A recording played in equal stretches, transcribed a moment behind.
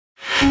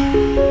Bom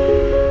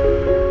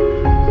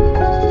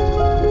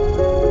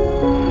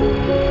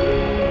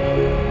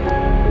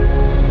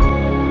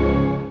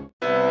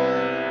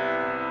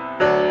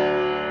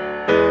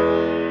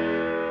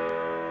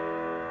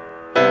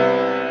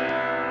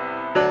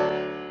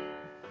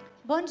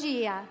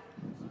dia.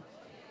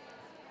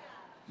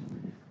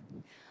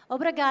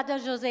 Obrigada,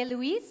 José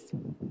Luis.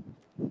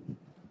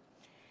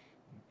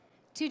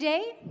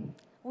 Today,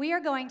 we are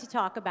going to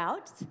talk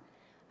about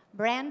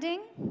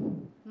branding,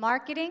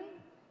 marketing,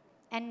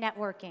 and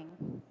networking.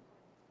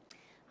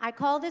 I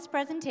call this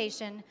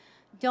presentation,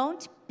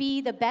 Don't Be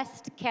the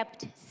Best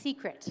Kept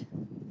Secret.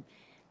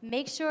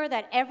 Make sure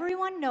that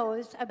everyone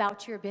knows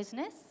about your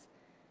business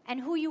and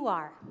who you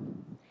are.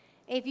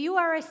 If you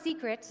are a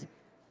secret,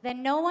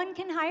 then no one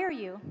can hire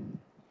you,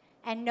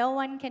 and no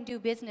one can do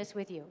business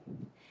with you.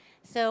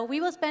 So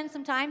we will spend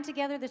some time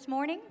together this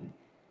morning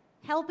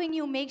helping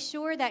you make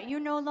sure that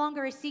you're no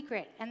longer a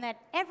secret and that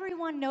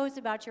everyone knows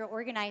about your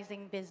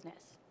organizing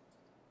business.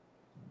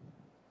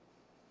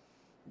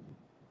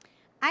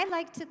 I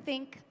like to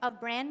think of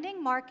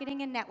branding,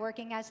 marketing, and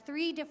networking as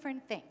three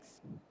different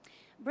things.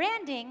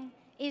 Branding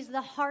is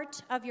the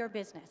heart of your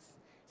business.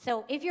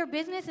 So if your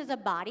business is a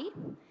body,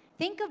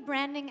 think of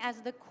branding as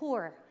the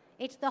core.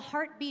 It's the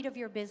heartbeat of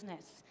your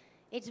business.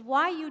 It's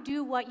why you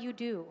do what you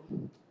do.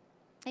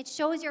 It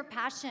shows your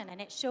passion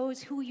and it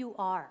shows who you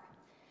are.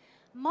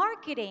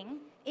 Marketing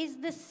is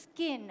the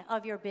skin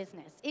of your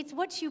business. It's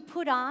what you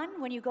put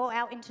on when you go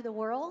out into the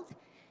world,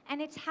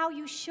 and it's how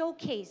you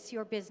showcase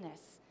your business.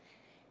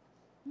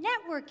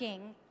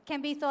 Networking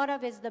can be thought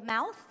of as the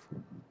mouth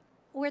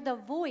or the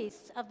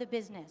voice of the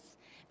business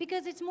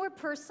because it's more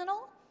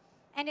personal,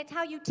 and it's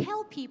how you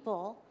tell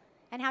people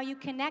and how you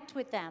connect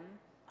with them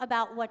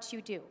about what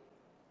you do.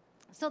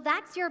 So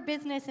that's your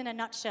business in a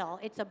nutshell.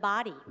 It's a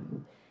body.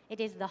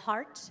 It is the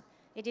heart,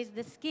 it is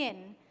the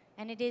skin,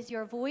 and it is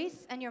your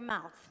voice and your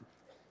mouth.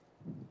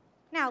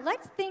 Now,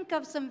 let's think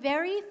of some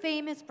very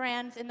famous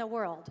brands in the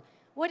world.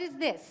 What is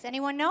this?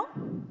 Anyone know?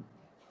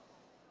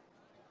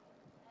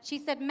 She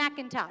said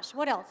Macintosh.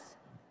 What else?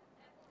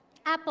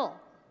 Apple.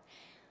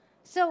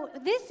 So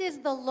this is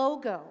the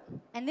logo,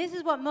 and this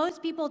is what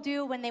most people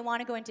do when they want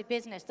to go into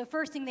business. The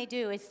first thing they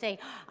do is say,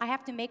 I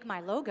have to make my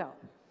logo.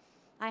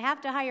 I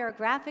have to hire a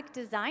graphic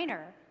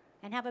designer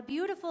and have a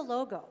beautiful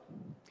logo.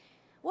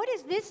 What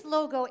does this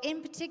logo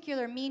in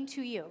particular mean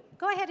to you?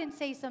 Go ahead and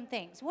say some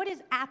things. What does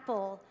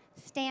Apple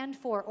stand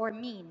for or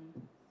mean?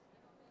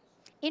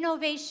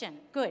 Innovation,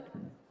 good.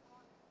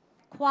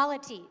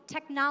 Quality,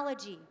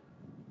 technology.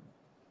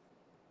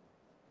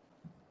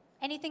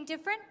 Anything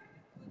different?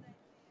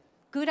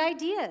 Good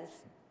ideas.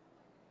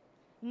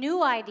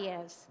 New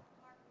ideas.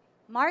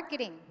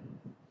 Marketing.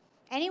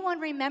 Anyone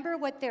remember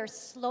what their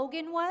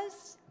slogan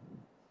was?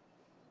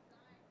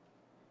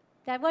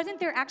 That wasn't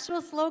their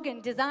actual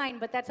slogan, design,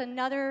 but that's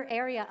another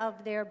area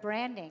of their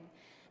branding.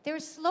 Their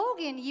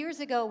slogan years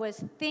ago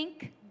was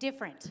Think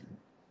Different.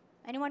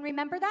 Anyone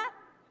remember that?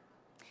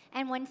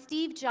 And when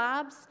Steve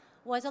Jobs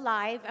was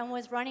alive and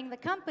was running the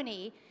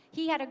company,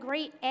 he had a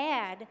great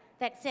ad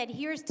that said,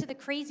 here's to the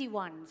crazy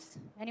ones.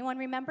 Anyone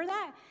remember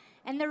that?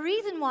 And the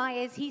reason why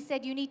is he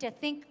said you need to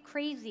think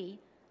crazy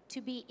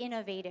to be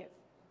innovative.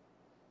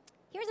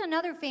 Here's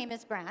another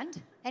famous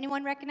brand.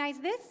 Anyone recognize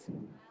this?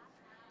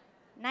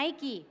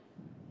 Nike.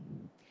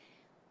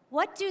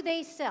 What do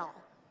they sell?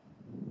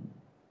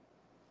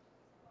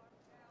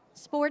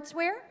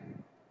 Sportswear?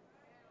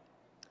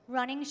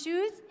 Running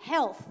shoes?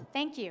 Health.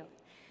 Thank you.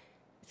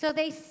 So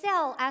they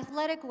sell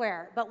athletic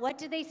wear, but what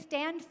do they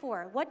stand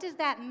for? What does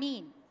that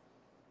mean?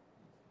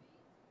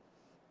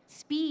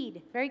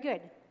 Speed. Very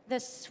good. The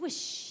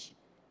swoosh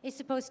is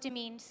supposed to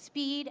mean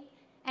speed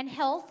and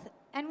health.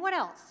 And what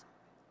else?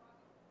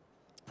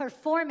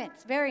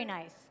 Performance. Very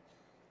nice.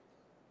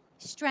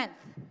 Strength.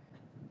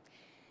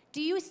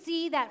 Do you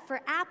see that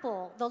for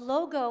Apple, the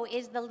logo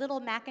is the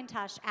little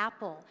Macintosh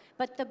apple,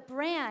 but the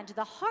brand,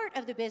 the heart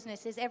of the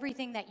business is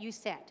everything that you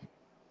said.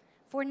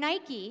 For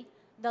Nike,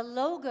 the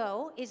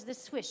logo is the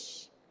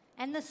swoosh,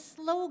 and the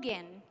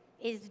slogan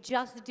is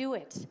just do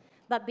it.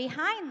 But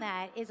behind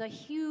that is a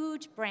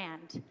huge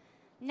brand.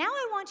 Now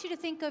I want you to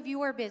think of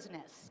your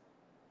business.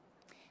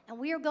 And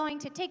we are going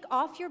to take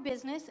off your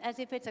business as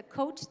if it's a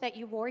coat that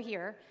you wore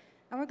here,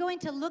 and we're going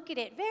to look at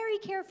it very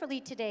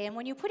carefully today, and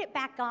when you put it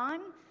back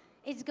on,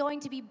 it's going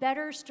to be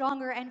better,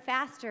 stronger, and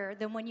faster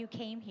than when you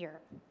came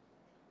here.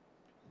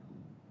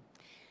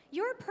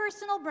 Your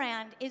personal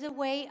brand is a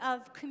way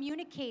of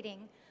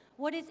communicating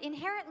what is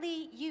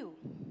inherently you.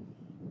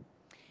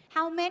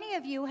 How many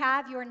of you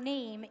have your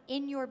name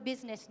in your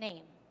business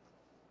name?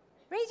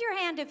 Raise your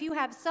hand if you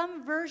have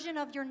some version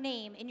of your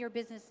name in your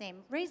business name.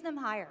 Raise them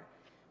higher.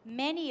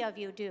 Many of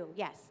you do,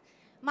 yes.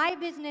 My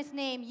business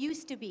name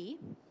used to be,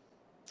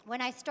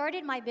 when I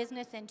started my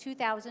business in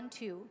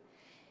 2002,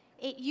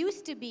 it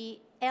used to be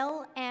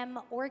LM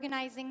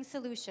Organizing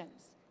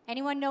Solutions.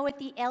 Anyone know what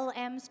the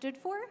LM stood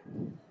for?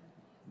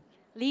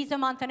 Lisa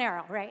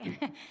Montanaro, right?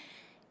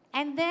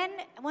 And then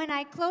when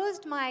I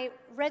closed my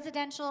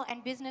residential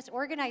and business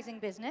organizing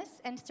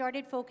business and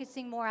started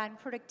focusing more on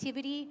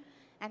productivity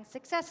and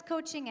success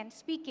coaching and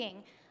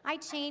speaking, I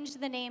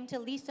changed the name to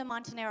Lisa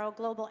Montanaro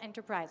Global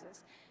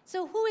Enterprises.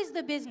 So who is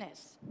the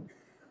business?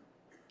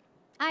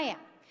 I am.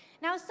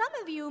 Now, some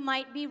of you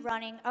might be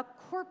running a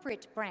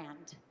corporate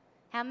brand.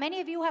 How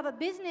many of you have a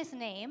business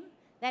name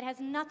that has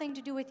nothing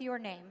to do with your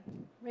name?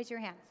 Raise your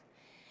hands.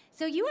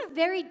 So you have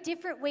very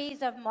different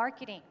ways of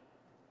marketing,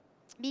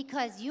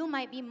 because you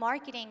might be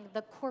marketing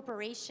the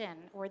corporation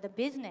or the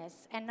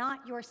business and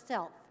not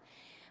yourself.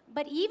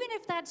 But even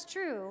if that's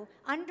true,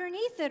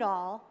 underneath it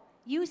all,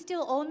 you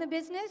still own the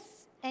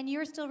business and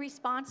you're still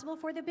responsible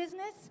for the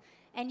business,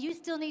 and you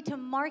still need to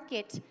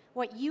market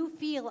what you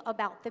feel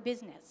about the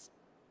business.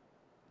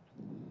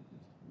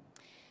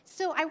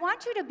 So I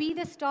want you to be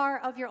the star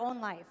of your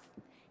own life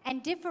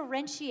and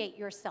differentiate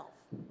yourself.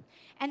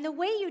 And the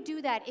way you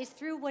do that is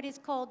through what is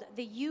called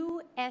the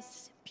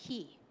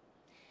USP.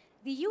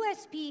 The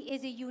USP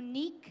is a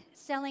unique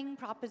selling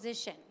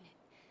proposition.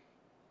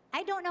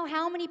 I don't know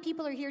how many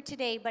people are here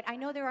today, but I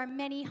know there are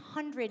many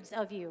hundreds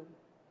of you.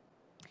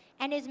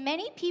 And as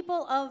many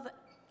people of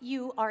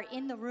you are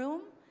in the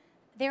room,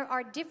 there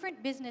are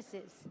different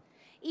businesses.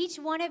 Each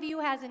one of you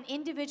has an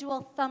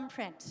individual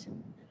thumbprint.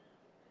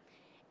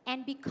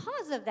 And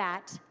because of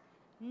that,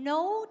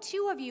 no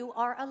two of you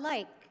are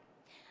alike.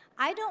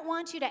 I don't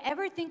want you to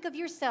ever think of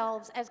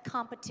yourselves as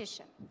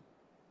competition.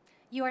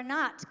 You are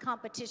not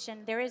competition.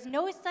 There is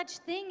no such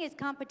thing as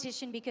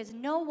competition, because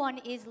no one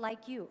is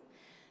like you.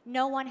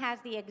 No one has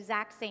the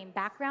exact same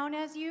background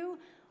as you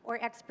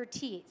or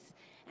expertise.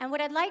 And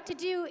what I'd like to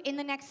do in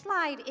the next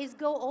slide is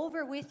go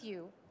over with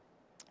you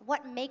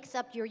what makes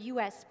up your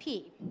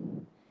USP.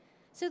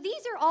 So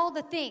these are all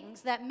the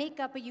things that make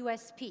up a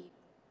USP.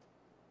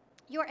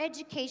 Your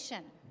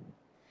education,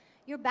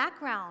 your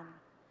background,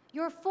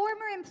 your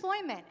former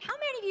employment. How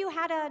many of you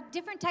had a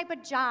different type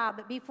of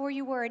job before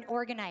you were an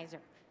organizer?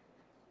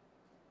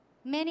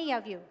 Many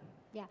of you,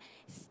 yeah.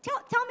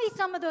 Tell me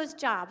some of those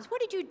jobs.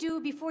 What did you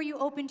do before you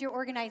opened your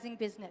organizing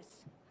business?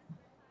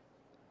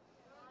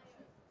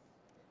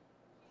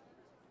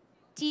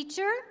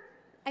 Teacher,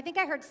 I think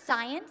I heard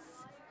science.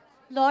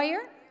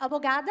 Lawyer,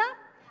 abogada.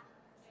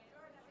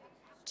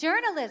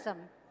 Journalism.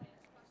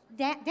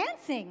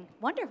 Dancing,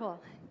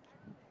 wonderful.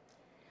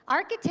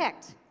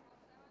 Architect.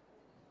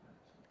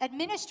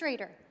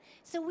 Administrator.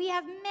 So we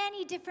have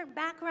many different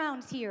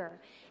backgrounds here.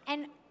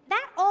 And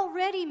that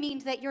already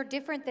means that you're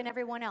different than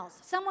everyone else.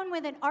 Someone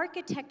with an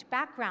architect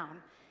background,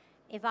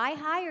 if I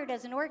hired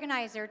as an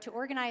organizer to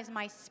organize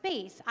my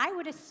space, I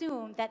would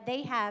assume that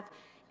they have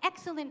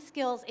excellent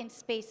skills in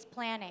space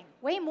planning,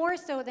 way more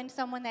so than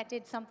someone that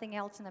did something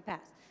else in the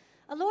past.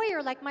 A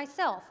lawyer like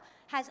myself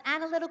has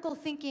analytical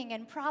thinking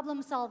and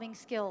problem-solving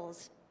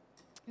skills,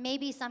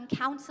 maybe some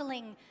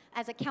counseling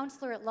as a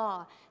counselor at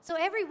law. So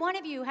every one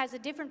of you has a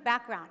different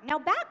background. Now,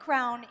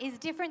 background is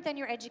different than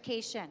your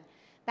education.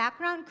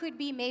 Background could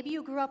be maybe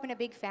you grew up in a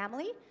big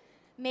family,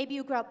 maybe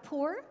you grew up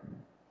poor,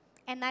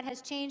 and that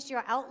has changed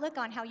your outlook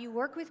on how you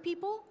work with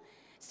people.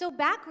 So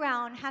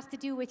background has to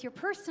do with your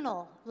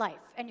personal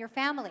life and your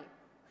family.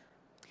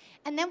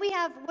 And then we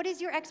have, what is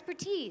your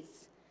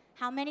expertise?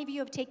 How many of you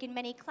have taken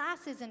many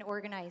classes in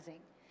organizing?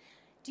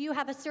 Do you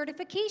have a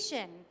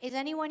certification? Is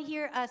anyone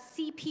here a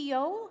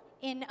CPO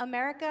in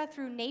America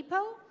through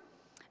NAPO?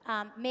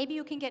 Maybe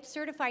you can get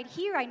certified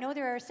here. I know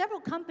there are several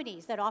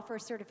companies that offer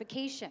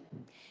certification.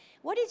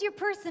 What is your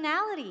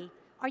personality?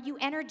 Are you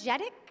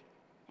energetic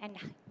and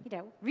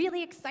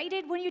really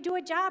excited when you do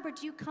a job, or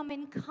do you come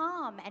in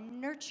calm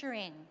and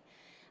nurturing?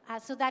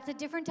 So that's a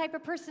different type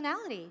of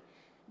personality.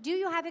 Do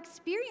you have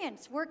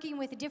experience working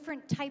with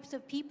different types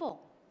of people?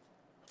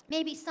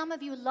 Maybe some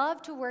of you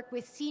love to work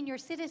with senior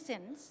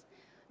citizens,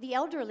 the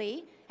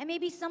elderly, and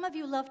maybe some of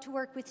you love to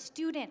work with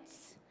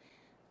students.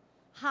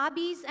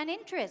 Hobbies and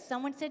interests.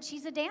 Someone said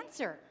she's a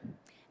dancer.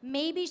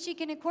 Maybe she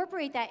can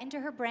incorporate that into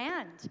her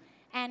brand.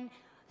 And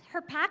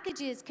her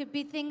packages could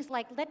be things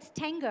like, let's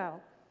tango,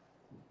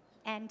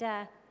 and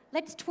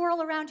let's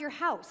twirl around your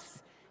house.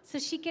 So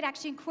she could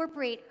actually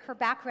incorporate her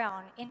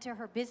background into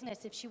her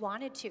business if she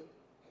wanted to.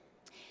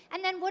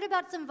 And then what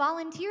about some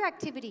volunteer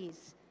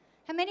activities?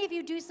 How many of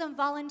you do some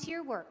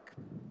volunteer work?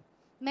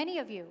 Many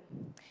of you.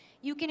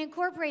 You can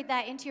incorporate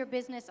that into your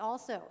business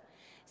also.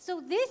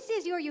 So this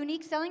is your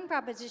unique selling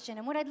proposition.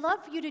 And what I'd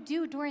love for you to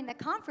do during the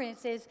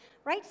conference is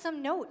write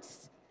some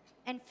notes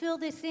and fill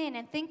this in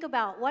and think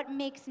about what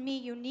makes me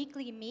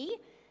uniquely me,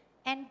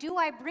 and do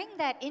I bring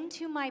that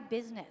into my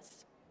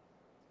business?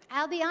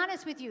 I'll be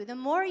honest with you, the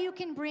more you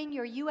can bring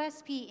your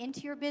USP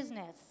into your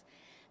business,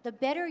 the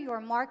better your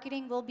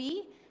marketing will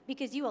be,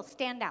 because you will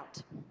stand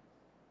out.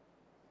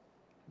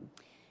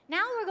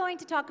 Now we're going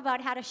to talk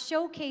about how to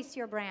showcase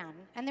your brand.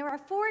 And there are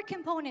 4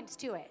 components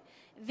to it: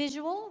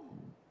 visual,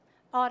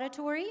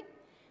 auditory,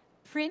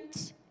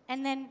 print,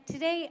 and then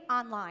today,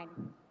 online.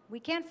 We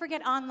can't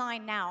forget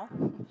online now.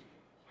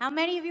 How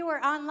many of you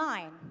are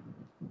online?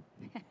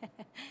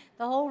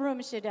 The whole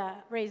room should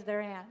raise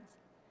their hands.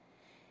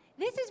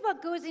 This is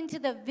what goes into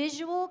the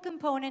visual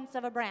components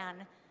of a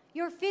brand.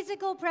 Your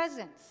physical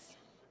presence,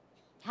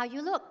 how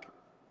you look,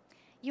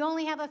 You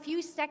only have a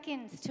few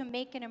seconds to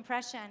make an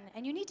impression,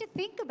 and you need to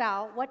think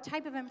about what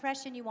type of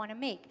impression you want to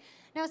make.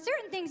 Now,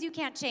 certain things you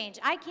can't change.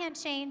 I can't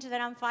change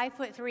that I'm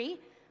 5'3"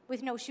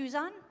 with no shoes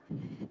on.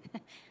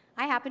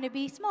 I happen to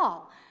be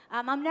small.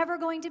 I'm never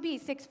going to be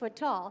 6 foot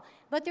tall.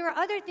 But there are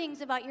other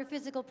things about your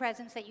physical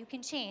presence that you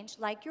can change,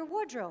 like your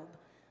wardrobe,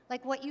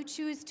 like what you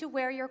choose to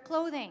wear your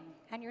clothing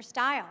and your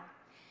style.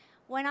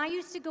 When I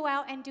used to go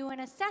out and do an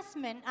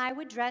assessment, I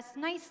would dress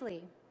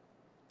nicely.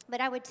 But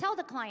I would tell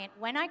the client,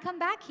 when I come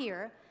back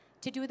here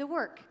to do the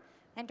work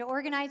and to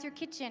organize your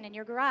kitchen and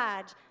your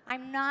garage,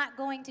 I'm not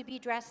going to be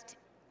dressed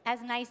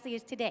as nicely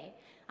as today.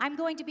 I'm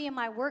going to be in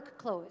my work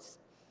clothes.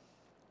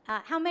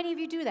 How many of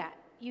you do that?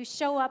 You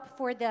show up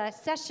for the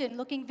session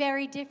looking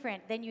very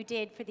different than you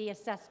did for the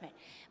assessment.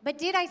 But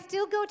did I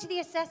still go to the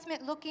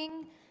assessment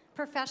looking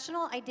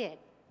professional? I did.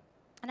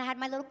 And I had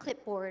my little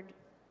clipboard.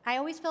 I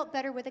always felt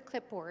better with a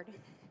clipboard.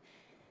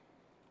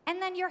 And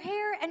then your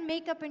hair and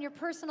makeup and your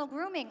personal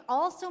grooming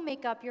also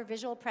make up your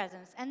visual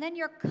presence. And then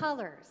your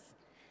colors.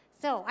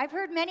 So I've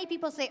heard many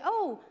people say,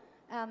 oh,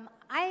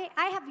 I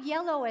have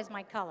yellow as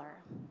my color.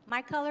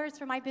 My colors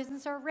for my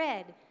business are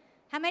red.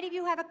 How many of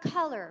you have a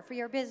color for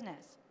your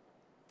business?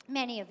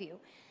 Many of you.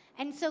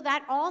 And so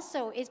that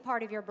also is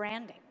part of your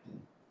branding.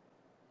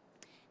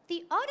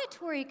 The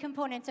auditory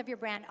components of your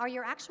brand are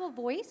your actual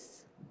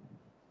voice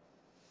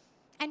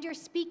and your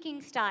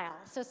speaking style.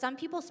 So some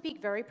people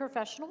speak very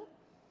professional.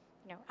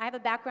 You know, I have a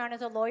background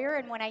as a lawyer,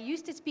 and when I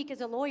used to speak as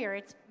a lawyer,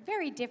 it's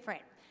very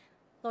different.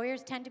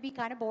 Lawyers tend to be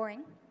kind of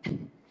boring,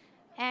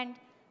 and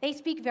they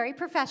speak very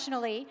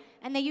professionally,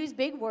 and they use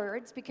big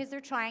words because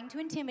they're trying to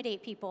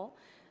intimidate people.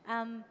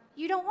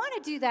 You don't want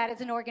to do that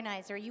as an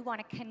organizer. You want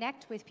to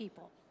connect with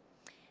people.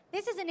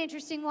 This is an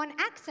interesting one,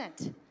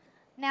 accent.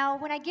 Now,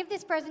 when I give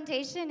this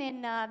presentation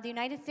in the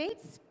United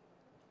States,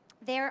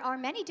 there are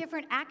many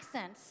different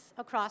accents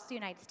across the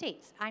United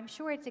States. I'm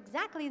sure it's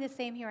exactly the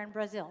same here in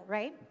Brazil,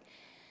 right?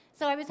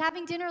 So I was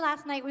having dinner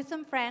last night with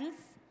some friends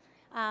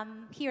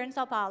here in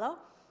Sao Paulo,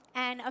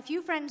 and a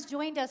few friends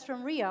joined us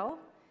from Rio,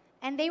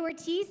 and they were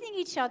teasing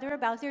each other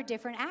about their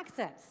different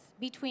accents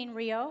between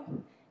Rio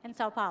and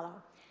Sao Paulo.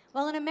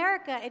 Well, in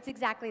America, it's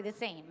exactly the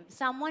same.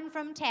 Someone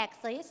from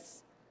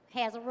Texas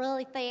has a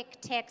really thick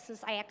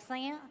Texas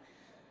accent,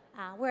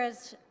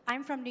 whereas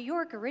I'm from New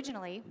York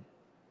originally.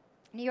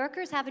 New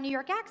Yorkers have a New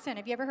York accent.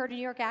 Have you ever heard a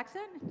New York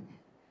accent?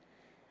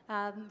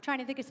 I'm trying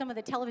to think of some of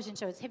the television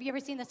shows. Have you ever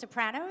seen The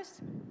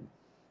Sopranos?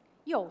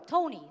 Yo,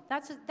 Tony,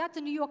 that's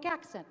a New York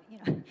accent, you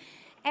know.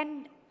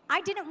 And I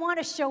didn't want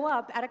to show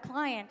up at a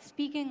client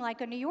speaking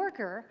like a New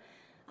Yorker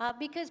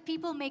because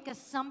people make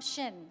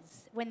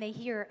assumptions when they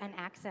hear an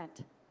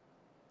accent.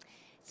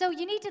 So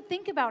you need to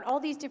think about all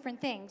these different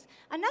things.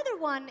 Another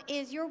one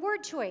is your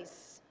word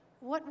choice.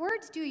 What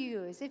words do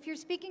you use? If you're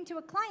speaking to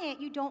a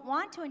client, you don't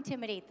want to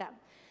intimidate them.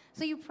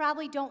 So you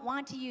probably don't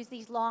want to use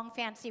these long,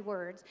 fancy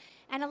words.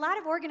 And a lot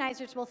of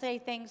organizers will say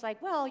things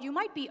like, well, you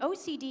might be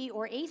OCD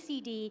or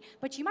ACD,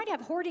 but you might have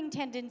hoarding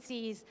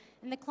tendencies.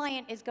 And the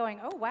client is going,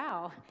 oh,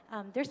 wow,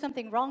 there's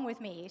something wrong with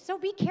me. So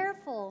be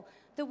careful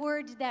the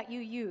words that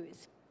you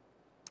use.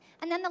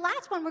 And then the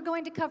last one we're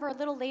going to cover a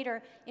little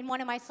later in one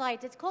of my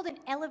slides. It's called an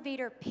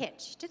elevator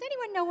pitch. Does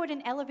anyone know what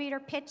an elevator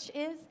pitch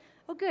is?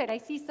 Oh, good, I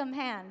see some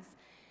hands.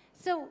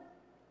 So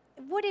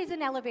what is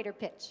an elevator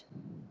pitch?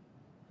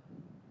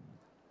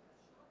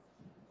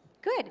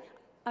 Good.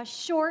 A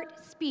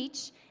short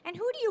speech. And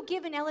who do you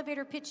give an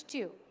elevator pitch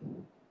to?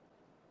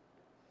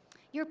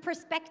 Your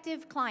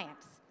prospective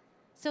clients.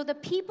 So the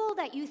people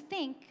that you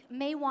think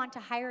may want to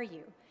hire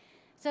you.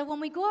 So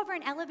when we go over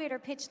an elevator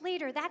pitch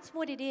later, that's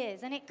what it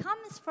is. And it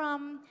comes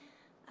from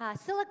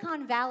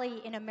Silicon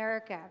Valley in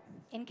America.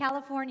 In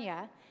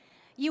California,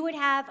 you would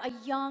have a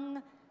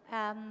young,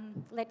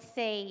 let's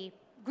say,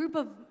 group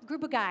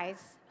of guys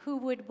who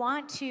would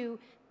want to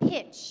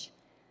pitch,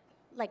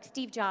 like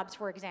Steve Jobs,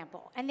 for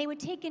example. And they would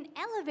take an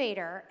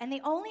elevator, and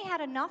they only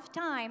had enough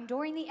time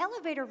during the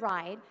elevator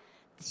ride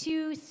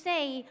to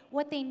say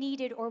what they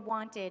needed or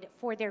wanted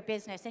for their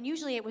business. And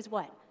usually it was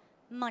what?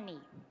 Money.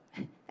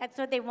 That's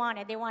what they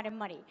wanted. They wanted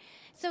money.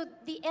 So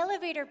the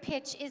elevator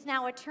pitch is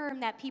now a term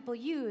that people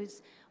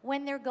use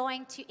when they're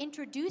going to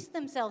introduce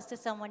themselves to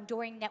someone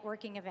during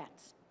networking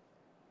events.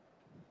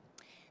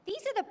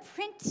 These are the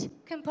print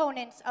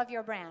components of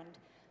your brand.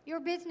 Your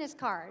business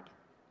card,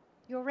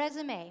 your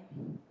resume,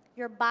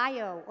 your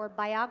bio or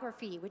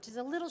biography, which is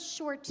a little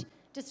short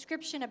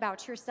description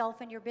about yourself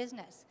and your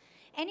business.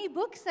 Any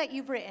books that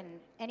you've written,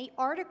 any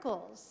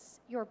articles,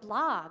 your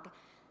blog,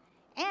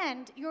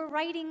 and your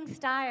writing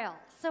style.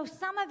 So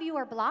some of you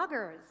are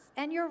bloggers,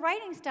 and your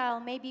writing style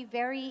may be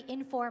very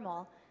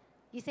informal.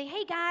 You say,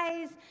 hey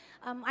guys,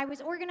 I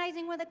was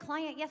organizing with a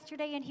client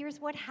yesterday, and here's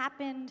what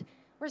happened.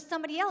 Or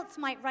somebody else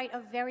might write a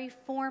very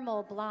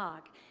formal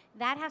blog.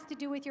 That has to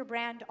do with your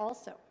brand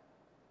also.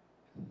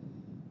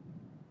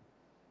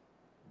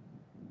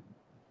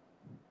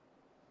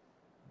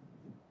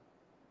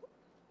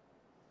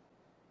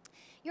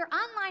 Your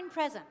online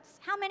presence.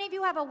 How many of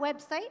you have a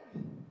website?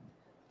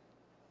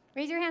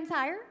 Raise your hands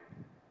higher.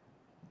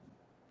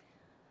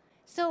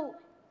 So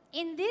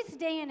In this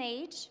day and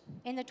age,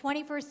 in the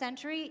 21st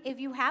century, if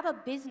you have a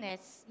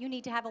business, you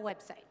need to have a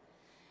website.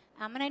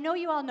 And I know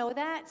you all know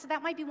that, so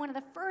that might be one of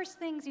the first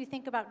things you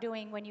think about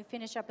doing when you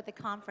finish up at the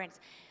conference.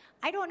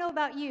 I don't know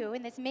about you,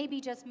 and this may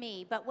be just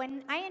me, but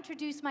when I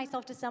introduce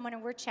myself to someone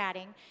and we're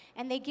chatting,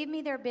 and they give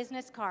me their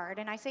business card,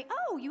 and I say,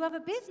 oh, you have a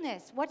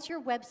business, what's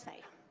your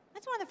website?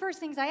 That's one of the first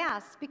things I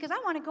ask, because I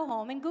want to go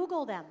home and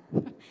Google them.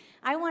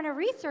 I want to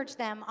research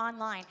them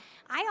online.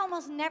 I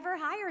almost never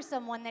hire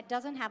someone that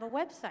doesn't have a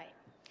website.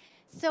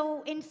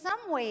 So in some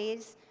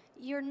ways,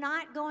 you're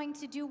not going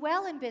to do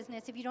well in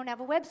business if you don't have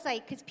a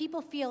website, because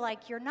people feel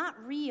like you're not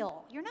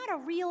real. You're not a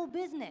real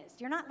business.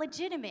 You're not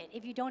legitimate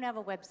if you don't have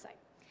a website.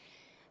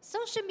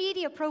 Social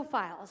media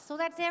profiles, so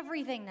that's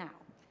everything now.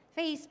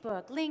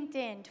 Facebook,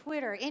 LinkedIn,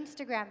 Twitter,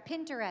 Instagram,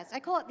 Pinterest. I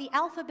call it the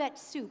alphabet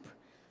soup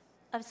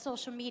of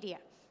social media.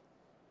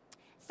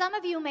 Some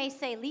of you may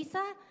say,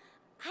 Lisa,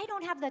 I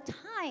don't have the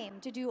time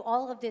to do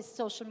all of this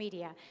social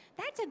media.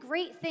 That's a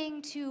great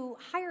thing to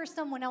hire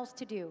someone else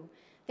to do.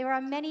 There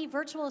are many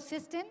virtual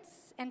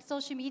assistants and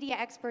social media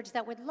experts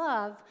that would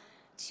love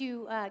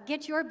to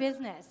get your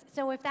business.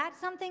 So if that's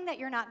something that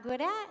you're not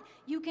good at,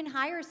 you can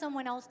hire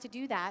someone else to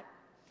do that.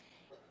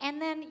 And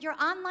then your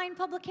online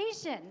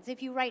publications.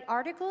 If you write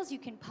articles, you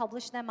can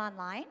publish them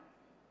online.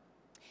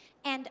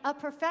 And a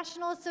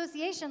professional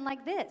association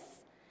like this.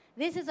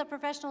 This is a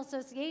professional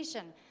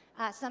association.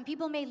 Some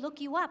people may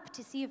look you up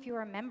to see if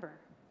you're a member.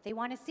 They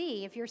want to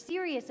see if you're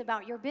serious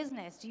about your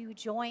business. Do you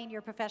join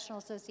your professional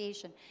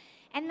association?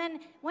 And then,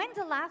 when's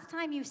the last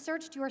time you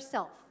searched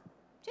yourself?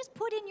 Just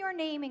put in your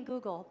name in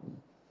Google,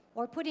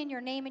 or put in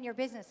your name in your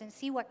business and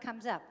see what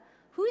comes up.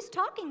 Who's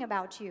talking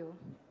about you?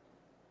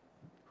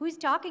 Who's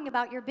talking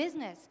about your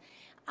business?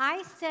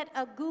 I set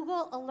a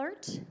Google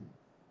alert.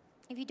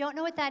 If you don't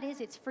know what that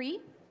is, it's free.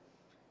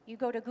 You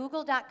go to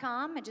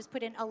google.com and just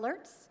put in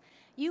alerts.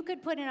 You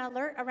could put an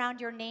alert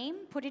around your name,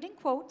 put it in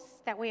quotes,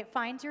 that way it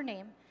finds your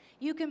name.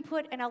 You can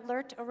put an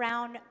alert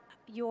around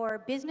your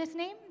business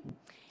name,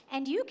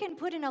 and you can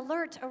put an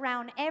alert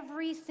around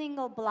every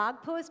single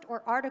blog post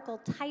or article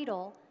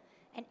title,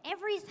 and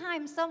every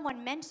time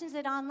someone mentions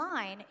it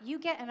online, you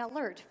get an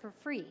alert for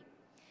free.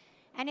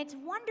 And it's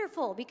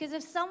wonderful, because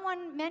if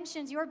someone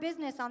mentions your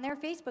business on their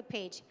Facebook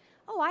page,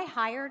 oh, I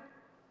hired,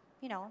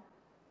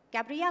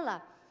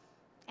 Gabriela,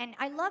 and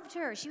I loved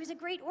her. She was a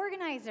great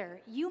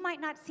organizer. You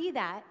might not see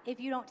that if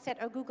you don't set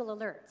a Google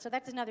alert. So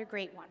that's another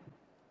great one.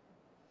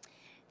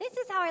 This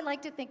is how I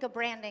like to think of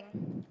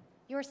branding.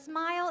 Your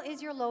smile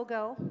is your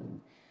logo.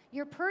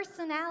 Your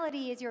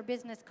personality is your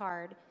business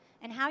card.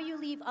 And how you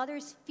leave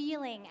others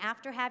feeling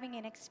after having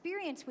an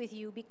experience with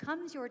you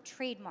becomes your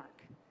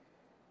trademark.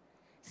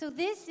 So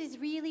this is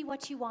really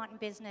what you want in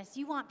business.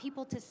 You want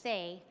people to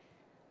say,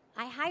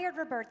 I hired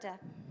Roberta.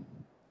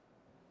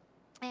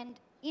 And,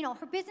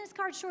 her business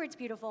card, sure, it's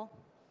beautiful.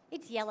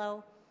 It's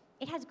yellow.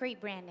 It has great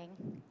branding.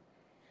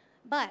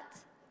 But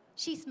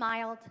she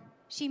smiled.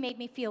 She made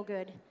me feel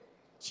good.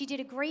 She did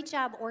a great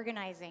job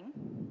organizing.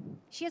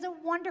 She has a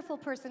wonderful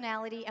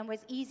personality and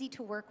was easy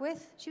to work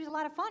with. She was a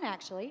lot of fun,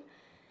 actually.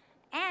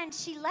 And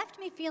she left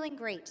me feeling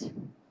great.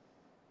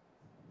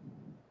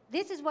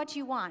 This is what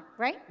you want,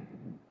 right?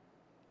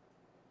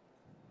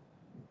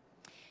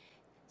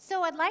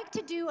 So I'd like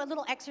to do a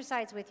little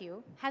exercise with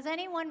you. Has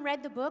anyone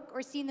read the book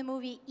or seen the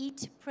movie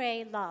Eat,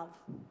 Pray, Love?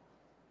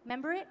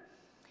 Remember it?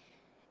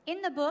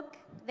 In the book,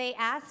 they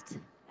asked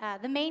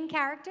the main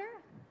character,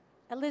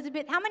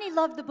 Elizabeth, how many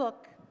love the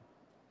book?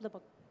 The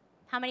book.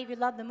 How many of you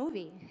love the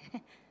movie?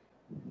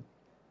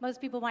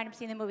 Most people wind up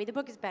seeing the movie. The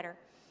book is better.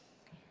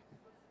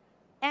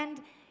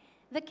 And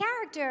the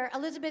character,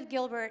 Elizabeth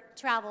Gilbert,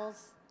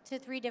 travels to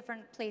 3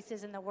 different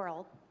places in the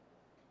world.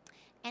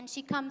 And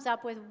she comes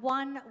up with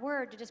one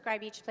word to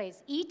describe each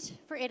place. Eat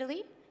for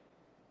Italy,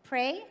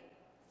 pray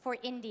for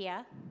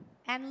India,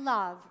 and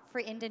love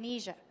for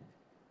Indonesia.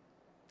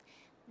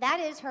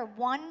 That is her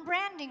one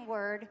branding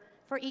word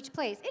for each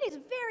place. It is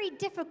very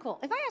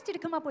difficult. If I asked you to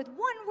come up with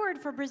one word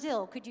for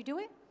Brazil, could you do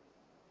it?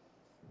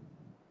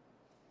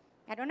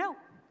 I don't know.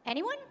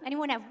 Anyone?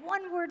 Anyone have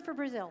one word for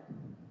Brazil?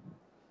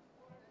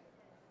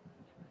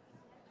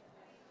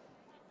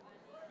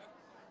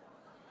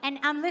 And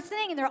I'm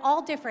listening, and they're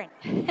all different.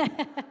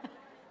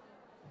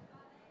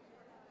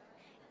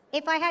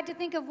 If I had to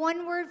think of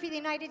one word for the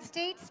United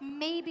States,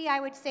 maybe I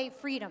would say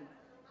freedom.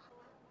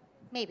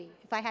 Maybe,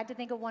 if I had to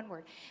think of one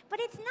word. But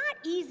it's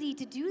not easy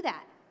to do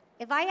that.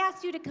 If I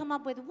asked you to come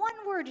up with one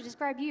word to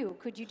describe you,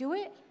 could you do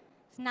it?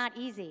 It's not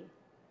easy.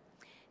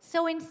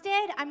 So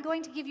instead, I'm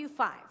going to give you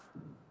 5.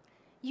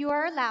 You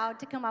are allowed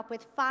to come up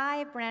with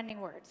 5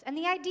 branding words. And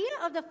the idea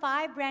of the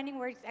 5 branding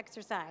words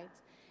exercise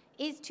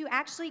is to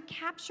actually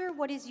capture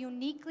what is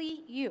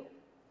uniquely you.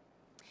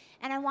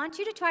 And I want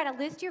you to try to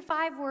list your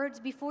 5 words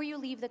before you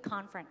leave the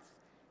conference.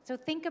 So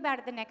think about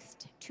it the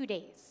next 2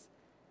 days.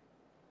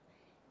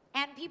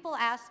 And people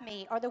ask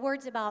me, are the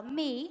words about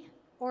me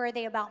or are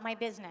they about my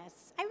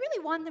business? I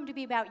really want them to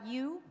be about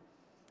you,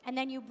 and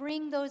then you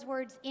bring those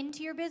words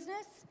into your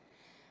business.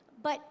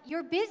 But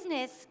your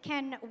business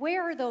can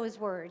wear those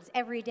words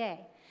every day.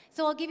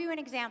 So I'll give you an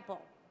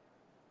example.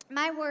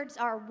 My words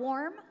are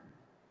warm,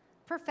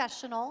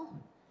 professional,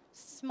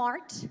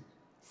 smart,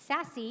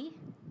 sassy.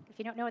 If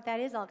you don't know what that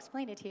is, I'll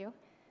explain it to you.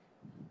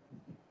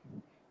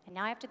 And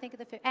now I have to think of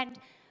the fifth. And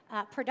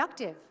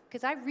productive,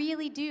 because I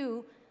really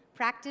do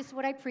practice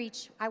what I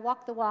preach. I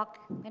walk the walk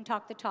and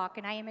talk the talk,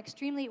 and I am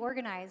extremely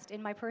organized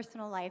in my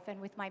personal life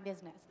and with my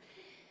business.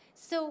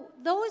 So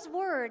those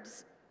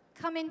words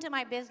come into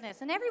my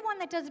business, and everyone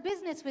that does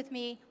business with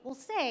me will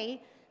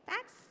say,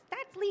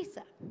 that's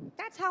Lisa.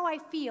 That's how I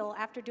feel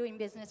after doing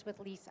business with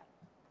Lisa.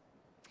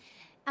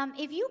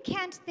 If you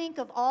can't think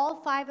of all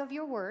 5 of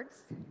your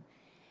words,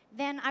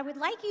 then I would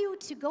like you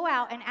to go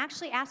out and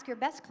actually ask your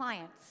best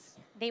clients.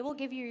 They will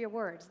give you your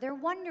words. They're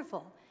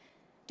wonderful.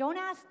 Don't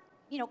ask,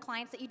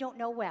 clients that you don't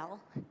know well,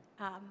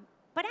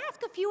 but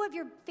ask a few of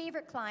your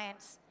favorite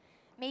clients.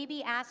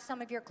 Maybe ask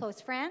some of your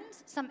close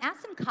friends.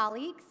 Ask some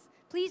colleagues.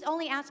 Please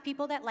only ask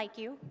people that like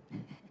you.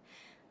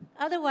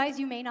 Otherwise,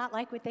 you may not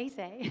like what they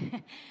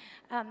say.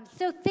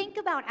 So think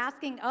about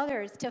asking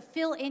others to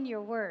fill in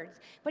your words.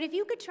 But if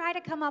you could try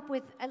to come up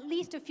with at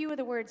least a few of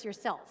the words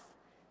yourself,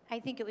 I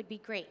think it would be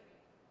great.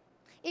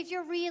 If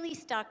you're really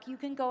stuck, you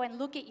can go and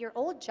look at your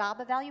old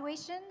job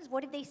evaluations.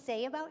 What did they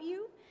say about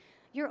you?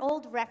 Your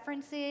old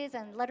references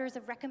and letters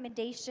of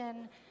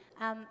recommendation.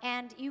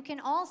 And you can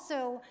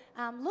also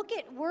look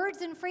at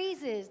words and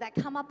phrases that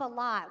come up a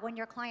lot when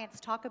your clients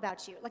talk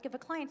about you. Like if a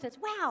client says,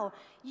 wow,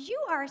 you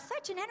are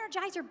such an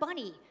Energizer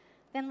bunny,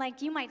 then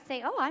you might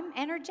say, oh, I'm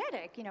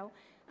energetic,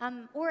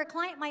 Or a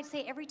client might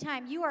say every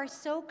time, you are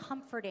so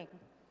comforting.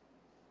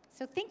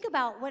 So think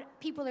about what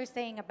people are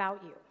saying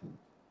about you.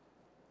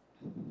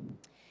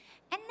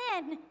 And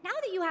then, now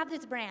that you have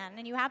this brand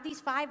and you have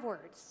these 5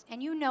 words,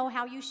 and you know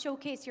how you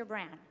showcase your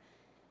brand,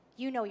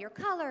 you know your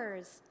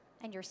colors,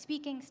 and your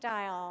speaking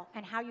style,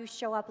 and how you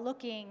show up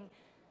looking,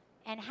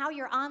 and how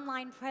your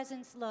online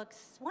presence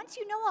looks. Once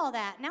you know all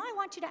that, now I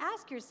want you to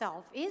ask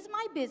yourself, is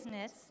my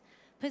business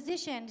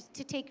positioned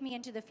to take me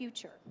into the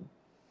future?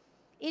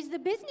 Is the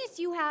business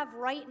you have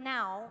right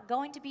now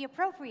going to be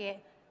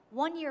appropriate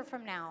 1 year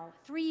from now,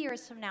 3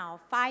 years from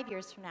now, 5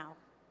 years from now?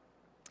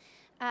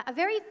 A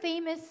very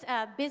famous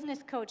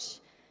business coach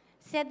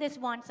said this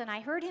once, and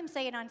I heard him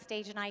say it on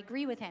stage, and I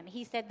agree with him.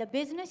 He said, the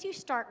business you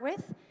start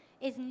with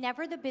is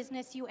never the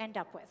business you end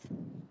up with.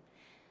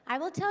 I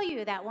will tell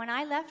you that when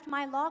I left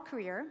my law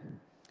career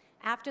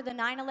after the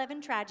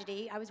 9/11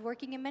 tragedy, I was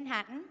working in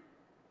Manhattan,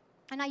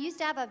 and I used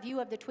to have a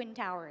view of the Twin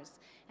Towers.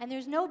 And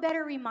there's no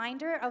better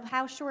reminder of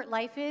how short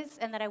life is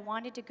and that I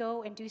wanted to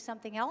go and do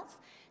something else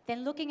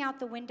than looking out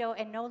the window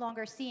and no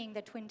longer seeing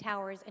the Twin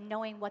Towers and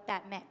knowing what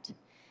that meant.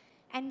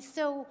 And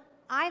so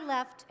I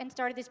left and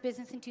started this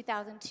business in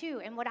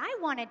 2002. And what I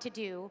wanted to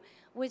do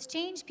was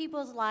change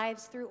people's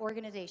lives through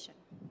organization.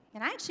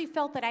 And I actually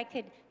felt that I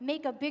could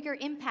make a bigger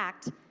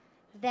impact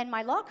than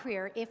my law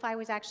career if I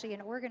was actually an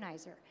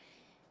organizer.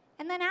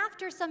 And then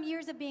after some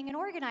years of being an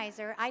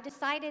organizer, I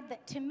decided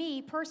that to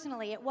me,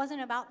 personally, it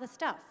wasn't about the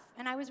stuff.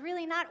 And I was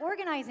really not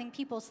organizing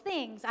people's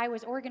things, I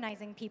was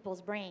organizing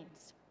people's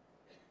brains.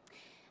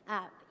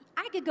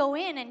 I could go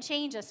in and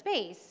change a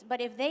space,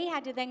 but if they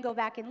had to then go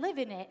back and live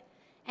in it,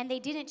 and they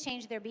didn't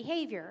change their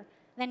behavior,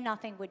 then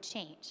nothing would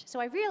change. So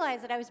I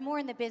realized that I was more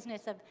in the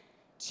business of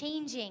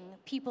changing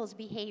people's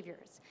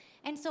behaviors.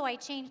 And so I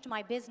changed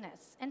my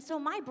business. And so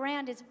my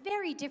brand is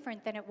very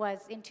different than it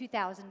was in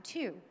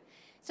 2002.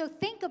 So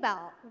think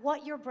about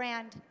what your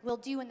brand will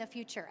do in the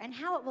future and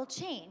how it will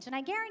change. And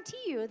I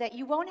guarantee you that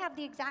you won't have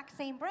the exact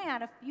same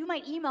brand. You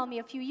might email me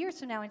a few years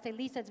from now and say,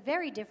 Lisa, it's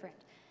very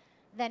different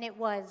than it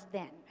was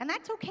then. And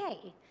that's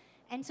okay.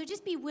 And so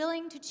just be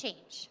willing to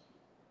change.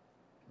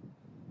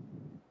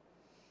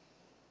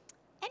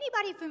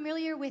 Anybody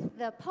familiar with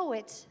the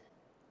poet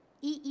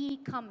E.E.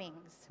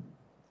 Cummings?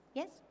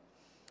 Yes?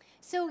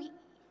 So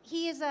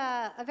he is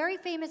a very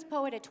famous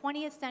poet, a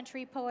 20th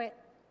century poet,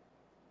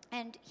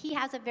 and he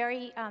has a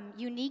very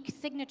unique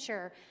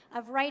signature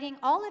of writing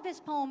all of his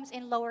poems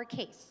in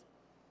lowercase.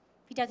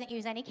 He doesn't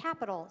use any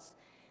capitals.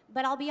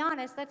 But I'll be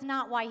honest, that's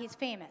not why he's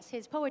famous.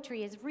 His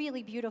poetry is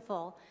really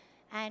beautiful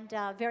and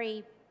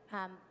very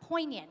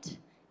poignant,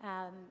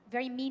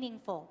 very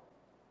meaningful.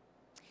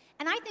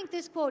 And I think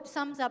this quote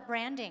sums up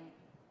branding.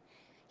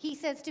 He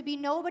says, to be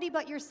nobody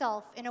but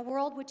yourself in a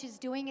world which is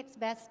doing its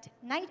best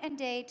night and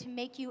day to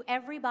make you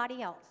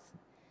everybody else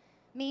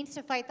means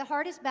to fight the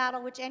hardest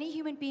battle which any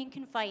human being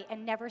can fight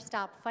and never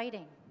stop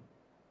fighting.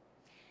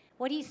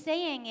 What he's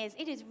saying is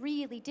it is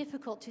really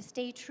difficult to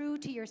stay true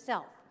to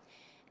yourself.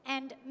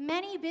 And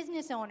many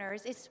business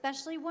owners,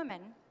 especially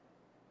women,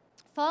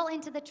 fall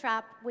into the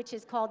trap which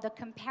is called the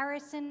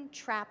comparison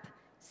trap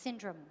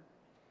syndrome.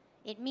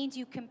 It means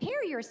you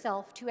compare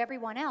yourself to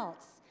everyone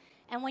else.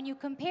 And when you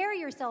compare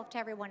yourself to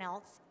everyone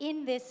else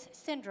in this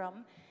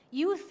syndrome,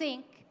 you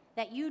think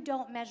that you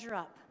don't measure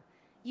up.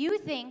 You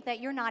think that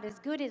you're not as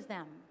good as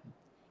them.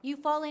 You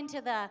fall into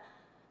the,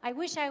 I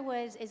wish I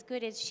was as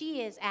good as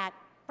she is at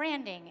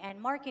branding and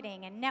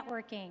marketing and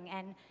networking,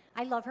 and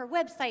I love her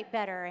website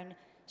better, and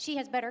she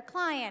has better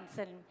clients,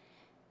 and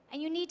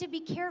you need to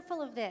be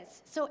careful of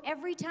this. So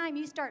every time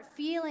you start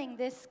feeling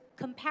this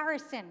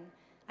comparison,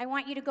 I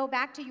want you to go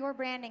back to your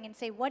branding and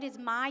say, what is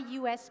my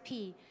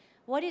USP?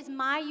 What is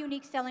my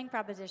unique selling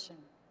proposition?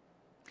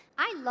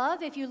 I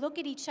love if you look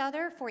at each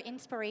other for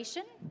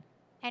inspiration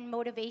and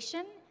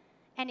motivation.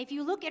 And if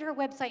you look at her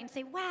website and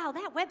say, wow,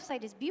 that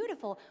website is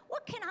beautiful.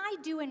 What can I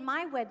do in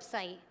my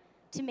website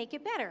to make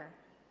it better?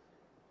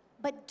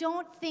 But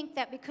don't think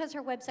that because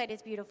her website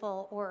is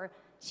beautiful or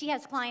she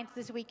has clients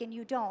this week and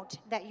you don't,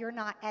 that you're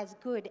not as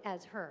good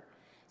as her.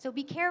 So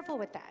be careful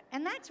with that.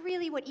 And that's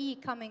really what E.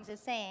 Cummings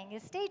is saying,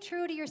 is stay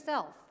true to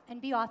yourself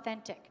and be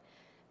authentic.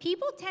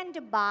 People tend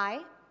to buy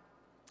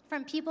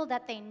from people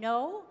that they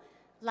know,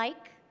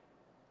 like,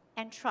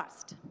 and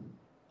trust.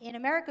 In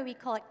America, we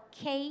call it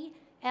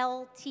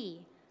KLT,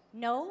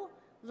 know,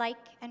 like,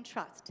 and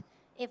trust.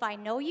 If I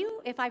know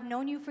you, if I've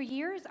known you for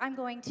years, I'm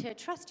going to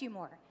trust you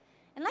more.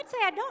 And let's say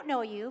I don't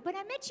know you, but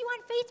I met you on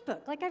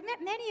Facebook, like I've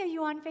met many of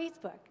you on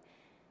Facebook.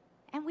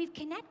 And we've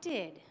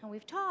connected, and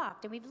we've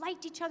talked, and we've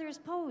liked each other's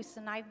posts,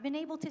 and I've been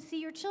able to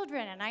see your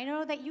children, and I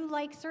know that you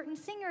like certain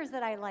singers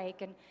that I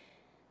like, and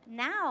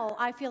now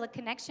I feel a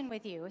connection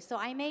with you. So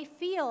I may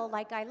feel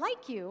like I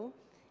like you,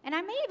 and I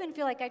may even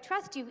feel like I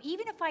trust you,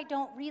 even if I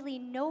don't really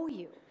know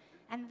you.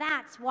 And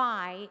that's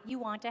why you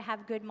want to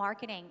have good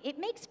marketing. It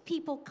makes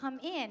people come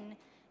in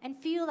and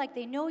feel like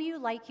they know you,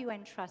 like you,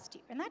 and trust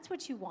you. And that's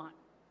what you want.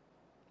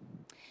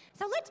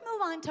 So let's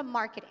move on to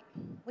marketing.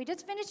 We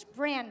just finished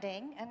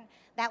branding, and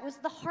that was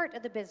the heart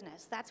of the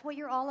business. That's what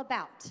you're all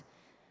about.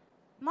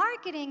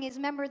 Marketing is,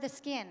 remember, the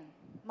skin.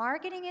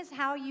 Marketing is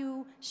how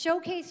you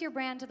showcase your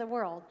brand to the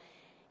world.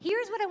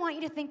 Here's what I want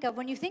you to think of.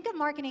 When you think of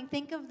marketing,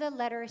 think of the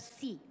letter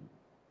C.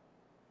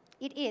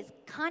 It is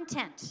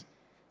content.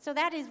 So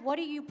that is, what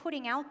are you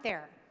putting out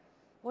there?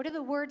 What are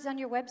the words on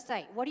your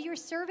website? What are your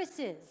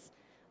services?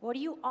 What are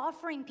you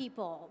offering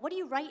people? What do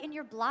you write in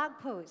your blog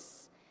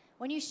posts?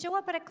 When you show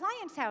up at a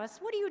client's house,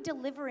 what are you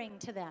delivering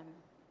to them?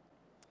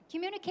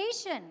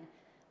 Communication.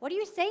 What are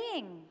you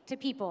saying to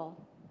people?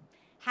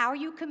 How are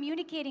you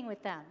communicating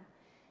with them?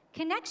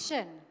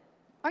 Connection.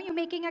 Are you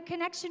making a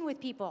connection with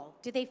people?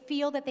 Do they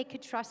feel that they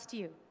could trust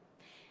you?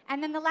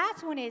 And then the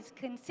last one is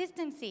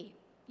consistency.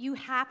 You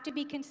have to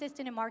be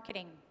consistent in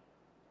marketing.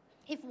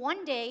 If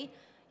one day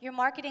your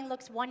marketing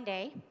looks one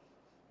way,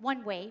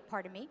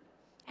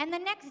 and the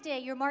next day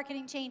your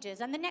marketing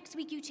changes, and the next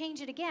week you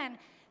change it again,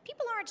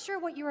 people aren't sure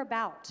what you're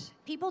about.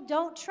 People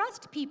don't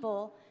trust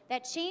people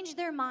that change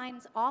their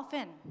minds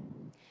often.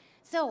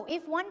 So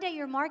if one day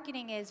your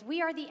marketing is,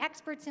 we are the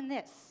experts in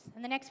this,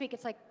 and the next week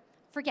it's like,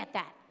 forget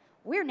that.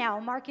 We're now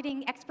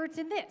marketing experts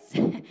in this.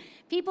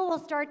 People will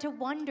start to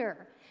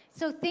wonder.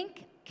 So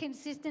think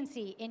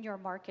consistency in your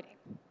marketing.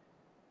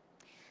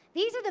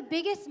 These are the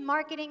biggest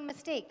marketing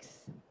mistakes,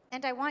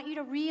 and I want you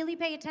to really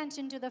pay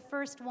attention to the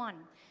first one.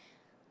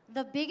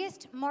 The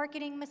biggest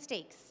marketing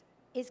mistakes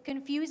is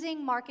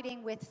confusing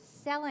marketing with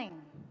selling.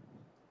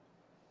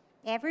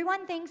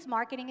 Everyone thinks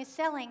marketing is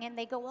selling, and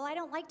they go, well, I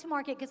don't like to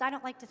market because I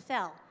don't like to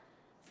sell.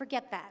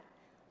 Forget that.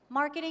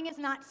 Marketing is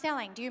not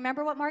selling. Do you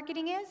remember what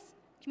marketing is?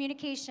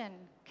 Communication,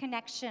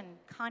 connection,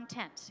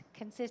 content,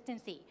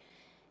 consistency.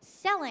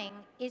 Selling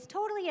is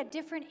totally a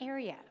different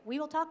area. We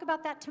will talk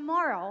about that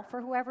tomorrow for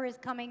whoever is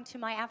coming to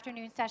my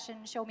afternoon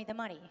session, Show Me the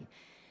Money.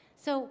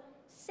 So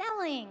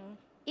selling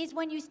is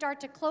when you start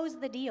to close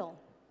the deal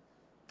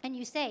and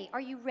you say,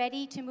 are you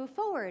ready to move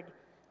forward?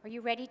 Are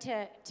you ready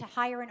to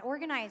hire an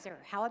organizer?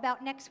 How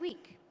about next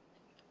week?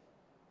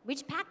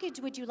 Which package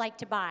would you like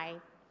to buy?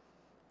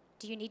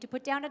 Do you need to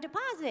put down a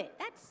deposit?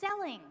 That's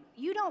selling.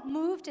 You don't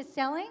move to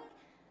selling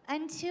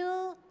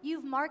until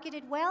you've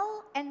marketed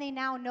well and they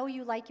now know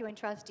you, like you, and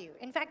trust you.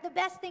 In fact, the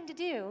best thing to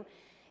do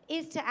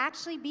is to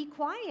actually be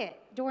quiet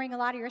during a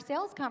lot of your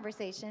sales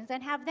conversations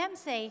and have them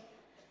say,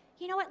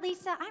 you know what,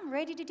 Lisa, I'm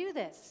ready to do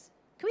this.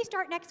 Can we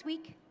start next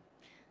week?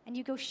 And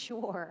you go,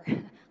 sure.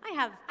 I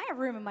have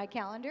room in my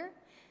calendar.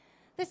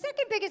 The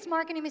second biggest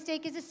marketing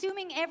mistake is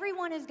assuming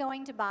everyone is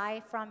going to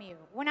buy from you.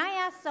 When I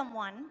ask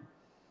someone,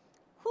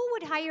 who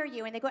would hire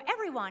you? And they go,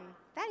 everyone.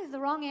 That is the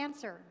wrong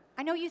answer.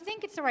 I know you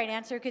think it's the right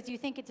answer because you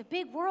think it's a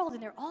big world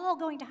and they're all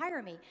going to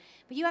hire me.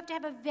 But you have to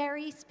have a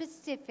very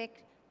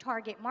specific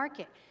target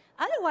market.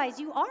 Otherwise,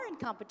 you are in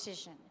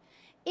competition.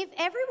 If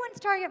everyone's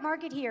target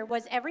market here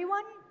was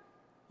everyone,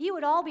 you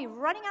would all be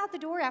running out the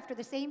door after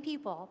the same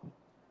people.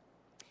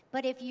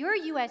 But if your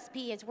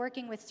USP is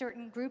working with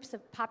certain groups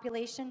of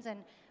populations and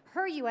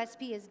her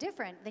USP is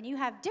different, then you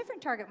have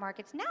different target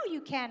markets. Now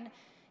you can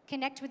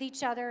connect with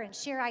each other and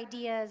share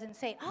ideas and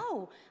say,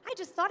 oh, I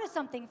just thought of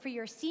something for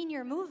your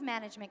senior move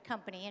management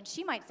company. And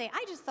she might say,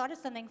 I just thought of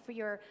something for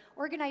your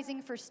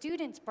Organizing for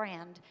Students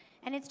brand.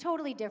 And it's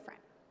totally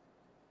different.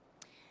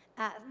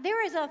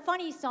 There is a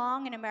funny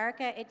song in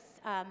America.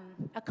 It's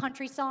a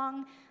country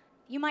song.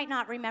 You might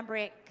not remember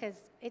it because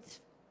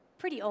it's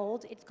pretty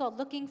old. It's called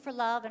Looking for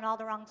Love in All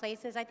the Wrong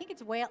Places. I think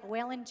it's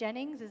Waylon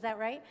Jennings, is that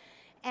right?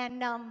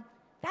 And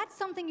that's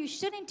something you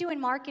shouldn't do in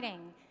marketing.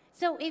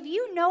 So if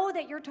you know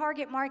that your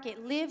target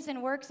market lives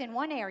and works in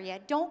one area,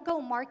 don't go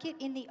market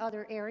in the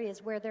other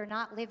areas where they're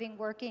not living,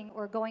 working,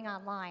 or going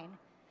online.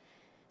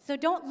 So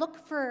don't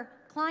look for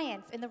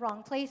clients in the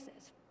wrong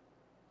places.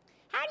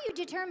 How do you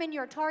determine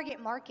your target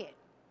market?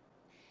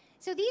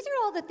 So these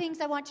are all the things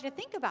I want you to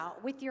think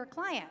about with your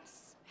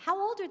clients. How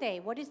old are they?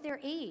 What is their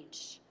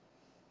age?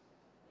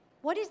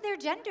 What is their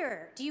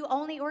gender? Do you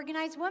only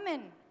organize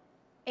women?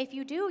 If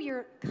you do,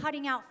 you're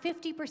cutting out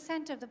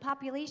 50% of the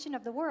population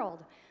of the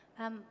world.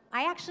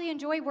 I actually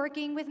enjoy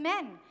working with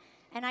men,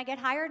 and I get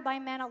hired by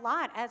men a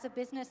lot as a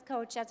business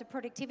coach, as a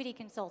productivity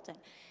consultant.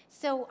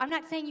 So I'm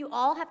not saying you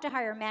all have to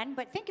hire men,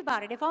 but think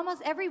about it. If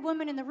almost every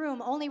woman in the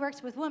room only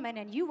works with women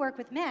and you work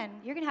with men,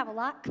 you're going to have a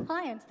lot of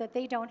clients that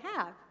they don't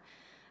have.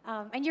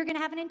 And you're going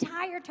to have an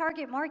entire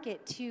target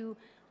market to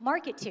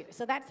market to.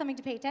 So that's something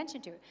to pay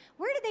attention to.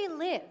 Where do they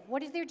live?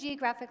 What is their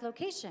geographic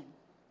location?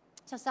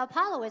 So Sao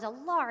Paulo is a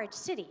large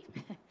city.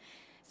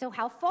 So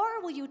how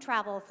far will you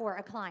travel for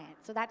a client?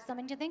 So that's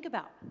something to think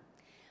about.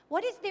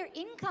 What is their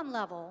income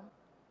level?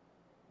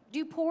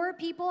 Do poor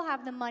people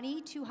have the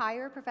money to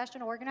hire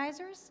professional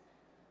organizers?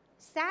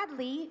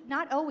 Sadly,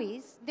 not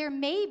always. There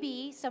may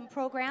be some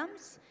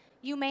programs.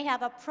 You may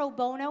have a pro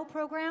bono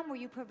program where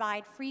you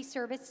provide free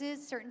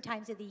services certain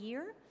times of the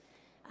year.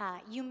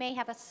 You may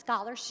have a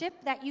scholarship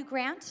that you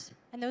grant,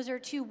 and those are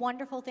two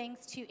wonderful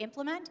things to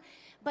implement.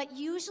 But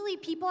usually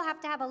people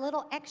have to have a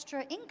little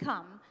extra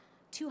income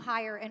to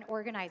hire an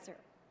organizer.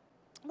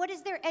 What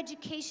is their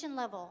education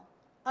level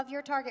of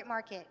your target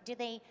market? Do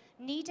they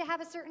need to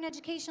have a certain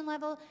education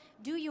level?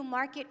 Do you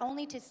market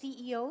only to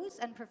CEOs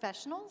and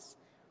professionals?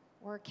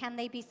 Or can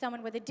they be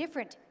someone with a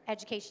different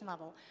education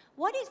level?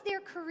 What is their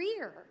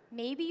career?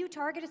 Maybe you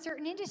target a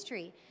certain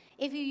industry.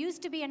 If you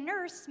used to be a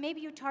nurse,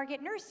 maybe you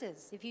target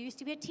nurses. If you used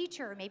to be a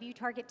teacher, maybe you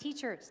target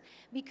teachers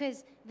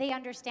because they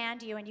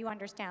understand you and you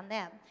understand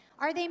them.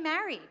 Are they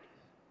married?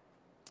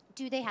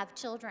 Do they have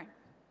children?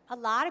 A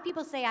lot of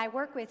people say, I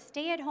work with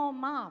stay-at-home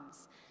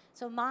moms.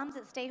 So moms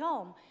that stay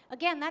home.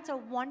 Again, that's a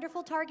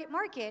wonderful target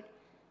market.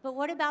 But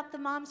what about the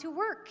moms who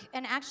work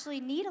and actually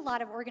need a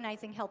lot of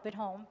organizing help at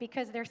home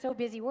because they're so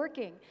busy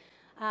working?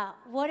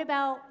 What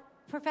about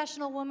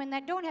professional women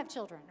that don't have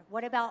children?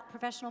 What about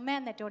professional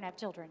men that don't have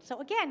children?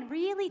 So again,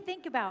 really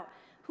think about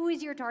who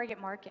is your target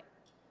market.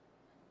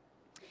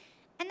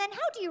 And then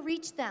how do you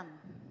reach them?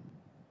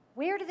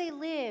 Where do they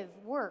live,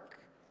 work?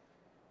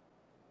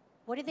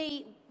 Where do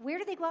they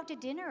go out to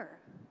dinner?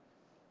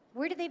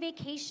 Where do they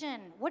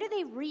vacation? What do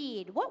they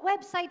read? What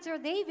websites are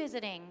they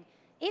visiting?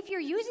 If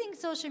you're using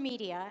social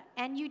media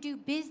and you do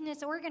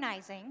business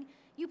organizing,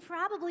 you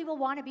probably will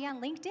want to be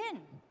on LinkedIn.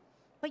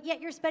 But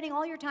yet you're spending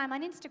all your time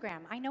on Instagram.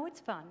 I know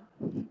it's fun.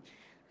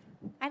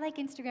 I like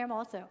Instagram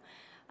also.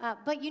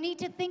 But you need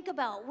to think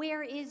about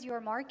where is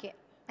your market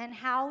and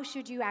how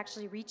should you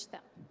actually reach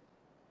them.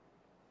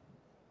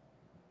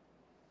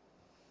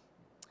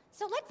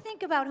 So let's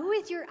think about who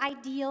is your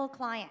ideal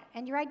client.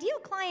 And your ideal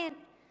client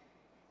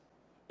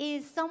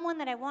is someone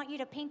that I want you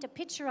to paint a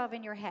picture of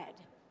in your head.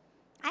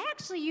 I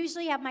actually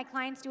usually have my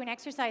clients do an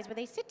exercise where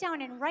they sit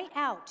down and write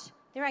out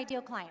their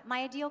ideal client.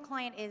 My ideal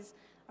client is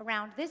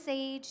around this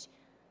age.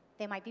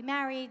 They might be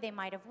married. They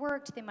might have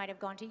worked. They might have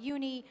gone to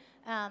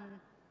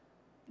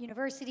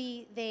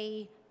university.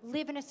 They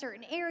live in a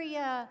certain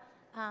area.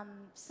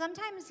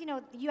 Sometimes,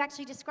 you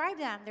actually describe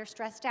them. They're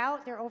stressed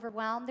out. They're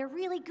overwhelmed. They're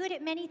really good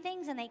at many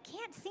things, and they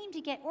can't seem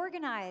to get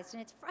organized,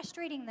 and it's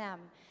frustrating them.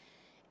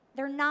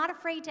 They're not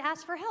afraid to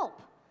ask for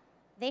help.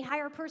 They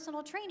hire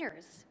personal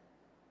trainers.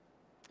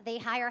 They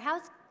hire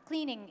house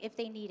cleaning if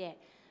they need it.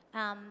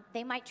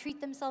 They might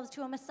treat themselves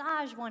to a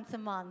massage once a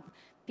month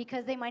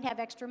because they might have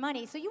extra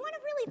money. So you want to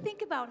really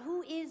think about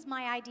who is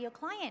my ideal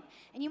client,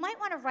 and you might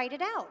want to write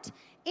it out.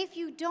 If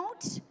you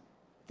don't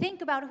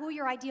think about who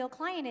your ideal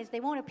client is, they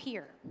won't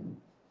appear.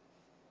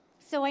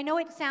 So I know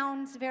it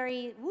sounds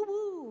very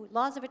woo-woo,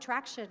 laws of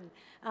attraction,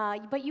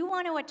 but you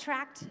want to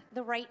attract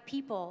the right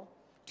people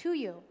to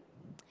you.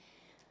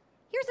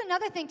 Here's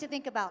another thing to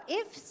think about.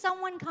 If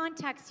someone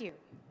contacts you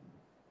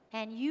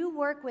and you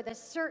work with a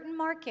certain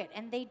market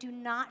and they do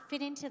not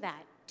fit into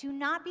that, do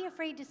not be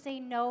afraid to say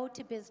no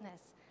to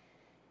business.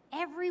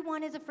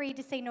 Everyone is afraid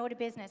to say no to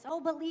business. Oh,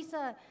 but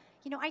Lisa,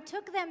 I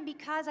took them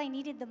because I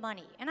needed the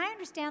money. And I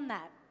understand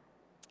that.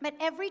 But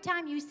every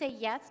time you say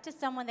yes to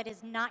someone that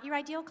is not your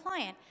ideal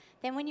client,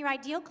 then when your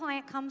ideal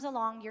client comes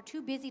along, you're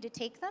too busy to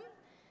take them,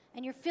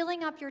 and you're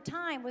filling up your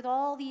time with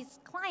all these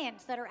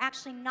clients that are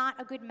actually not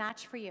a good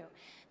match for you.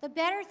 The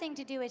better thing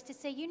to do is to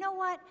say, you know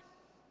what?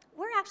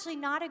 We're actually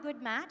not a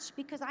good match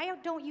because I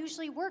don't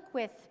usually work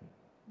with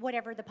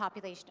whatever the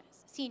population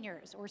is,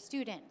 seniors or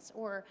students,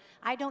 or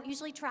I don't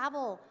usually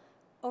travel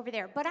over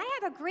there. But I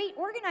have a great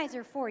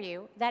organizer for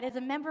you that is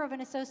a member of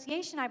an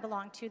association I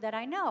belong to that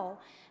I know,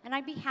 and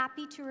I'd be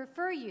happy to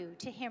refer you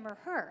to him or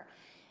her.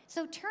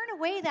 So turn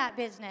away that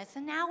business,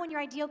 and now when your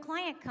ideal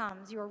client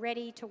comes, you're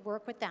ready to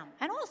work with them.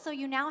 And also,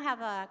 you now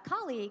have a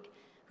colleague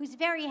who's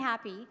very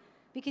happy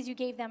because you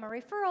gave them a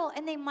referral,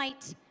 and they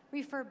might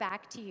refer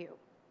back to you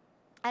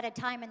at a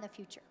time in the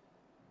future.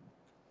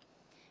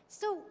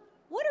 So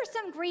what are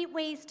some great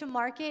ways to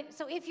market?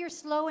 So if you're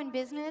slow in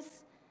business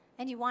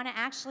and you want to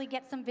actually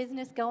get some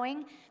business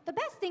going, the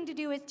best thing to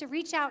do is to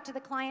reach out to the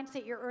clients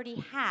that you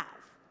already have.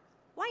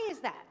 Why is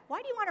that?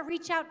 Why do you want to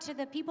reach out to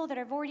the people that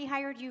have already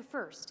hired you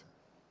first?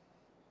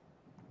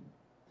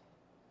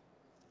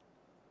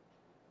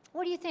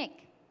 What do you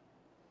think?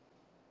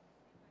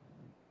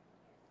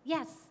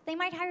 Yes, they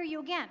might hire you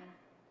again.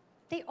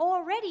 They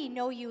already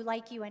know you,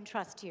 like you, and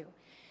trust you.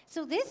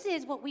 So this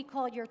is what we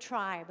call your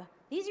tribe.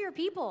 These are your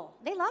people.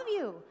 They love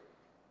you.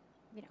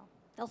 You know,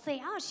 they'll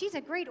say, oh, she's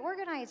a great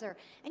organizer.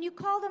 And you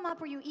call them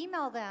up or you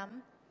email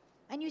them,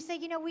 and you say,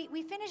 you know,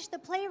 we finished the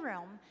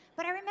playroom,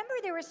 but I remember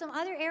there were some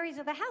other areas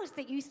of the house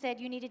that you said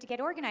you needed to get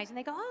organized. And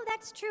they go, oh,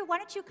 that's true. Why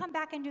don't you come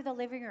back and do the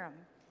living room?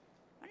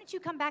 Why don't you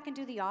come back and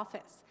do the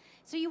office?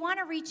 So you want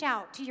to reach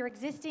out to your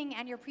existing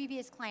and your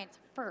previous clients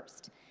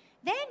first.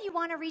 Then you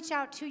want to reach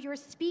out to your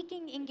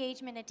speaking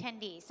engagement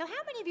attendees. So how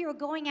many of you are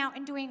going out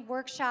and doing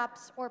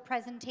workshops or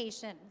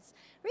presentations?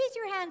 Raise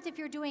your hands if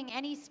you're doing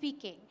any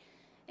speaking.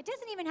 It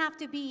doesn't even have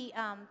to be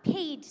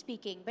paid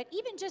speaking, but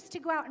even just to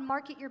go out and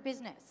market your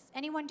business.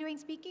 Anyone doing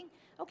speaking?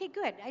 Okay,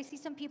 good. I see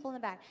some people in the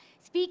back.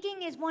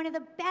 Speaking is one of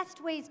the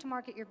best ways to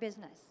market your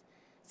business.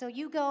 So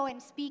you go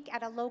and speak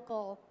at a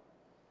local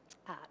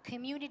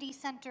community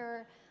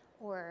center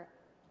or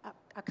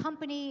a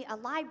company, a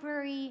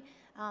library,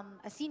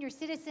 a senior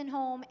citizen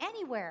home,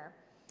 anywhere.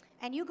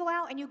 And you go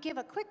out and you give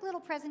a quick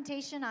little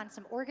presentation on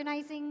some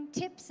organizing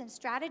tips and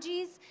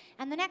strategies,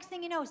 and the next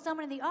thing you know,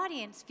 someone in the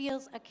audience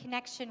feels a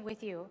connection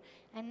with you,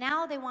 and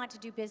now they want to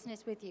do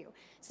business with you.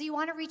 So you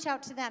want to reach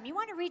out to them. You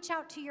want to reach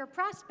out to your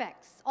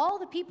prospects, all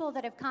the people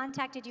that have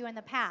contacted you in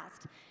the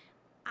past.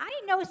 I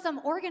know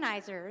some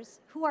organizers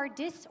who are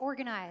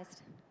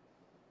disorganized.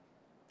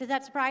 Does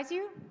that surprise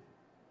you?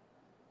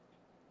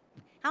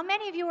 How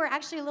many of you are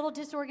actually a little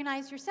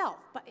disorganized yourself?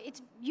 But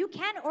you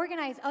can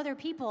organize other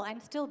people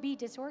and still be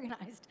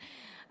disorganized.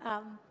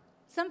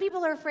 Some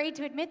people are afraid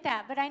to admit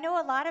that, but I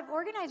know a lot of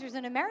organizers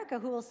in America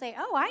who will say,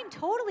 oh, I'm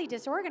totally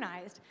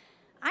disorganized.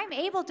 I'm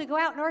able to go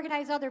out and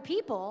organize other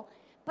people,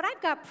 but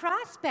I've got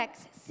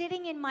prospects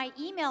sitting in my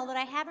email that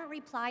I haven't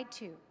replied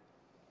to.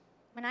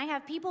 And I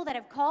have people that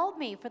have called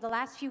me for the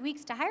last few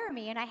weeks to hire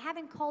me, and I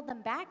haven't called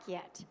them back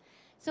yet.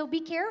 So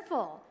be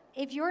careful.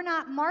 If you're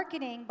not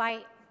marketing by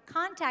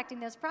contacting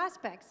those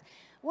prospects,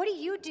 what do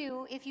you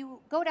do if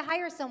you go to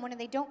hire someone and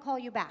they don't call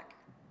you back?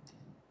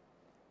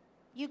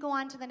 You go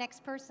on to the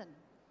next person.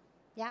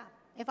 Yeah.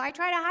 If I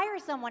try to hire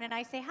someone and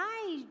I say,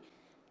 hi,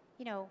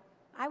 you know,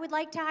 I would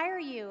like to hire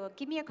you,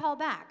 give me a call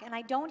back, and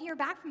I don't hear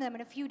back from them in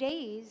a few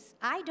days,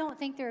 I don't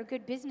think they're a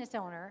good business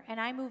owner,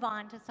 and I move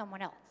on to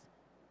someone else.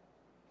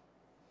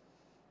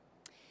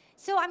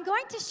 So I'm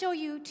going to show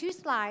you two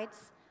slides.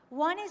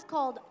 One is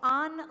called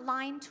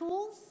online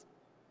tools,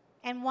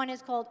 and one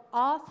is called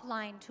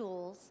offline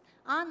tools.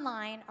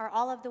 Online are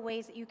all of the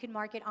ways that you can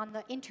market on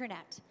the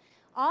internet.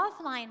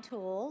 Offline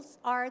tools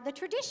are the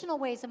traditional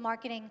ways of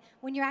marketing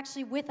when you're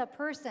actually with a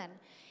person.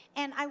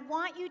 And I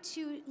want you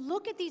to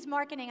look at these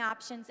marketing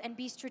options and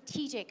be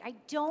strategic. I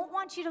don't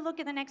want you to look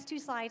at the next two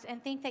slides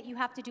and think that you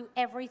have to do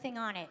everything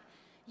on it.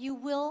 You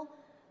will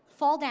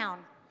fall down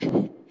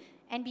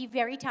and be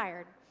very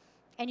tired,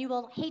 and you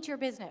will hate your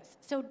business.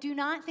 So do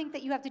not think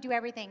that you have to do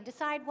everything.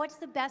 Decide what's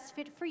the best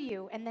fit for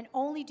you, and then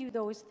only do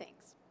those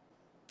things.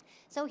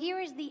 So here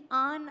is the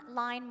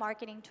online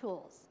marketing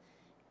tools.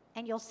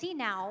 And you'll see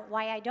now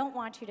why I don't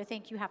want you to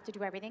think you have to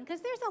do everything,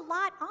 because there's a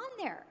lot on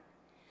there.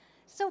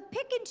 So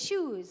pick and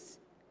choose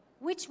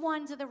which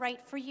ones are the right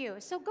for you.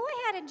 So go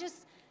ahead and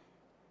just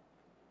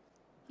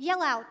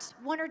yell out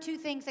one or two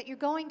things that you're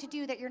going to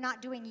do that you're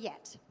not doing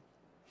yet.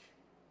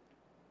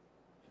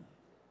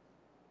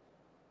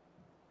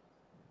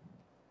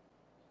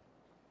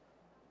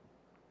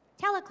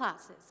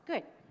 Teleclasses,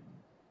 good.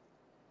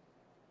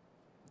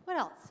 What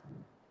else?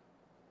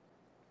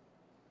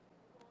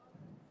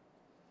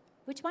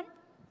 Which one?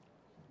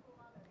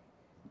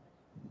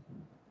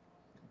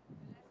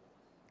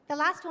 The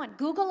last one,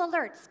 Google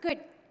Alerts, good.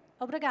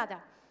 Obrigada.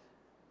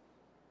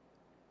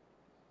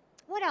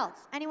 What else?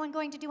 Anyone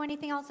going to do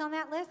anything else on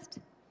that list?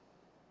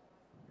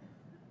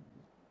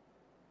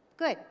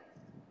 Good.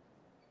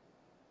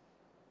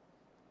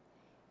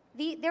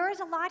 There is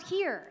a lot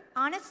here.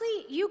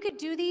 Honestly, you could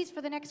do these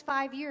for the next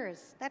 5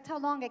 years. That's how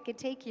long it could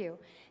take you.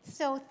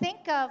 So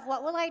think of,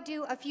 what will I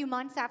do a few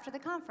months after the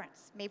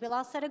conference? Maybe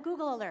I'll set a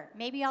Google alert.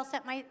 Maybe I'll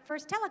set my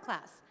first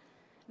teleclass.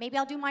 Maybe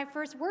I'll do my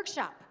first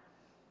workshop.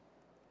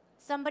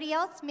 Somebody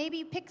else,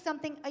 maybe pick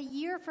something a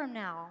year from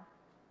now,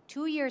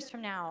 2 years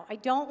from now. I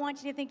don't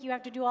want you to think you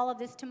have to do all of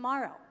this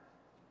tomorrow.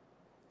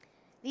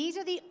 These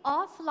are the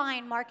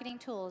offline marketing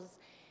tools.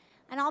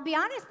 And I'll be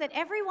honest that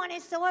everyone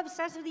is so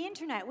obsessed with the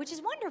internet, which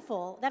is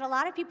wonderful, that a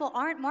lot of people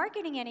aren't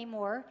marketing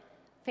anymore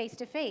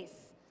face-to-face.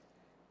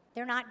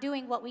 They're not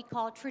doing what we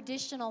call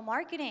traditional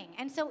marketing.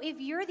 And so if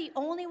you're the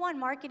only one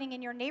marketing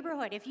in your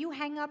neighborhood, if you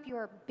hang up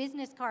your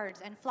business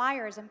cards and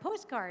flyers and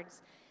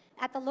postcards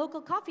at the local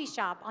coffee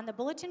shop on the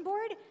bulletin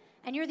board,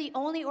 and you're the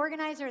only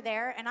organizer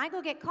there, and I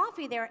go get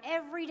coffee there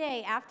every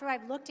day after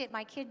I've looked at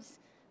my kids',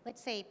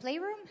 let's say,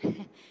 playroom,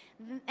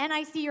 and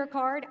I see your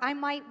card, I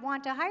might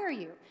want to hire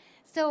you.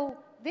 So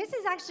this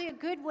is actually a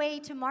good way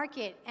to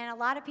market, and a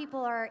lot of people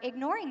are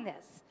ignoring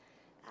this.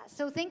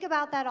 So think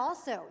about that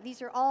also.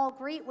 These are all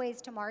great ways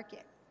to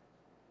market.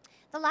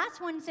 The last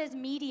one says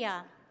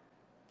media.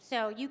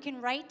 So you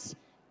can write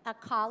a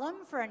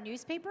column for a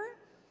newspaper.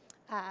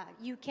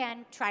 You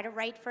can try to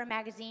write for a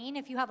magazine.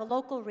 If you have a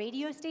local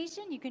radio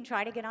station, you can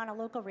try to get on a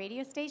local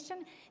radio station.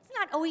 It's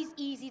not always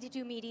easy to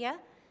do media,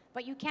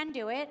 but you can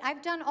do it.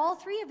 I've done all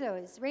three of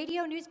those,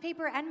 radio,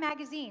 newspaper, and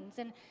magazines.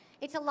 And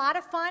it's a lot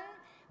of fun,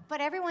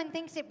 but everyone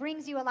thinks it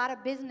brings you a lot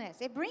of business.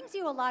 It brings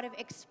you a lot of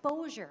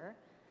exposure,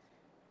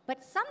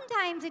 but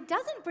sometimes it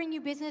doesn't bring you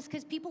business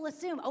because people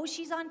assume, oh,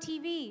 she's on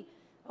TV.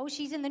 Oh,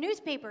 she's in the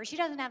newspaper. She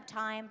doesn't have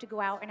time to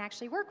go out and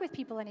actually work with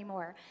people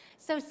anymore.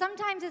 So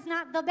sometimes it's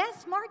not the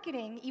best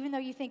marketing, even though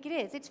you think it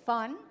is. It's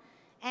fun,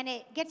 and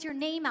it gets your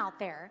name out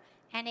there,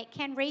 and it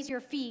can raise your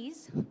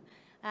fees,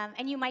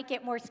 and you might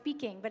get more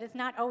speaking, but it's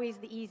not always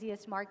the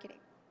easiest marketing.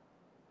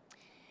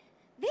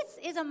 This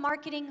is a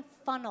marketing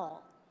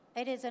funnel.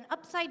 It is an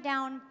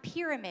upside-down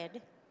pyramid,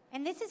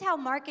 and this is how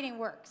marketing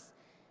works.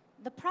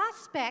 The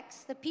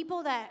prospects, the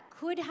people that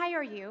could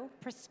hire you,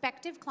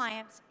 prospective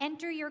clients,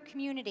 enter your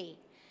community.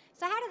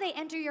 So how do they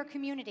enter your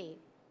community?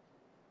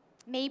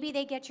 Maybe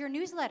they get your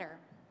newsletter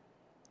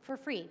for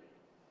free.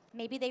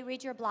 Maybe they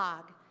read your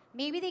blog.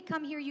 Maybe they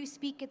come hear you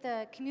speak at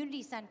the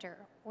community center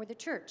or the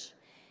church.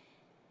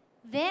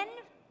 Then,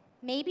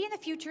 maybe in the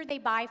future, they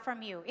buy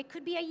from you. It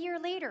could be a year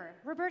later.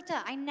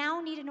 Roberta, I now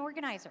need an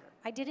organizer.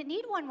 I didn't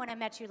need one when I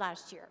met you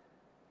last year.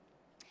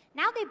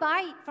 Now they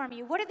buy from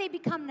you. What do they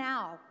become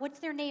now? What's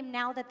their name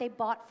now that they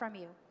bought from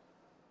you?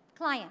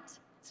 Client.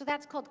 So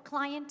that's called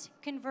client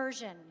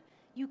conversion.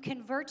 You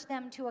convert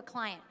them to a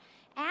client.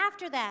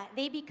 After that,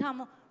 they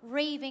become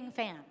raving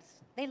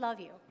fans. They love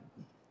you.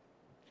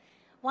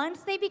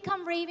 Once they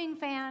become raving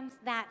fans,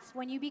 that's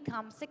when you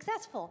become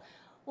successful.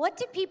 What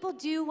do people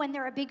do when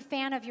they're a big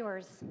fan of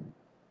yours?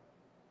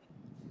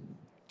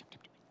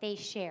 They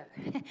share.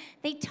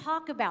 They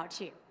talk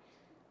about you.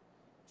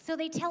 So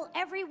they tell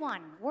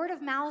everyone. Word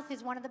of mouth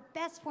is one of the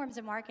best forms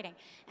of marketing.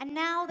 And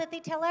now that they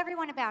tell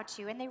everyone about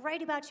you, and they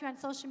write about you on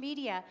social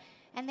media,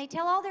 and they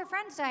tell all their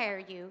friends to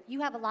hire you,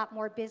 you have a lot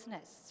more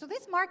business. So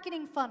this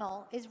marketing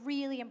funnel is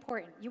really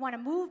important. You want to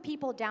move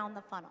people down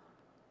the funnel.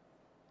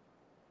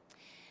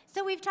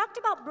 So we've talked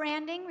about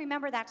branding.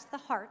 Remember, that's the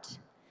heart.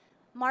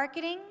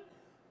 Marketing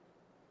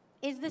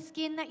is the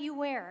skin that you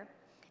wear.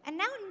 And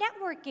now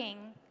networking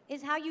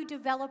is how you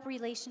develop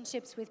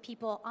relationships with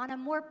people on a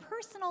more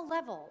personal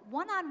level,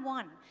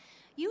 one-on-one.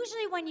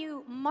 Usually when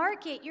you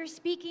market, you're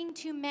speaking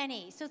to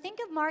many. So think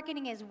of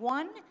marketing as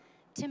one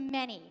to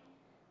many.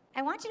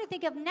 I want you to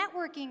think of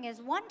networking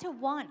as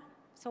one-to-one.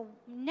 So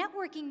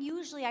networking,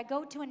 usually I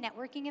go to a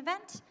networking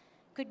event.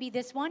 Could be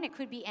this one, it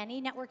could be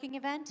any networking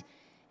event.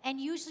 And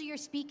usually you're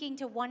speaking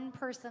to one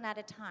person at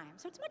a time.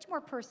 So it's much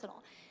more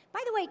personal.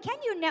 By the way,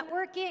 can you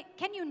network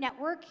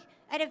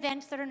at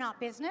events that are not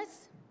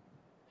business?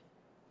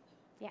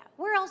 Yeah.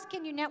 Where else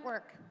can you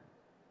network?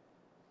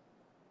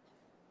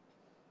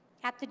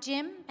 At the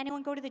gym?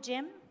 Anyone go to the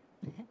gym?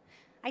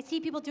 I see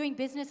people doing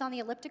business on the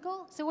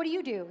elliptical. So what do?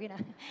 You know,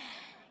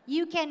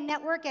 you can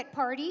network at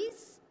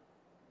parties,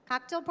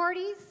 cocktail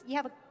parties. You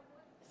have a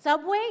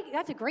subway.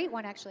 That's a great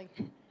one, actually.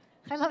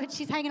 I love it.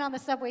 She's hanging on the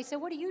subway. So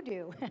what do you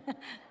do?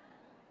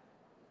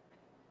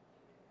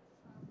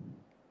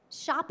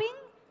 Shopping?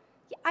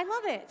 Yeah, I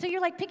love it. So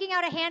you're like picking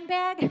out a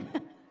handbag.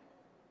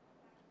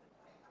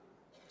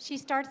 She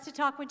starts to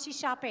talk when she's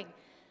shopping.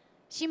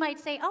 She might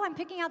say, oh, I'm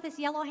picking out this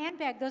yellow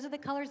handbag. Those are the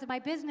colors of my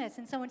business.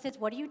 And someone says,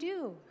 what do you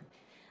do?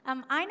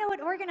 I know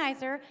an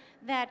organizer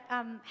that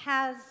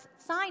has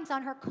signs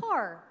on her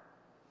car.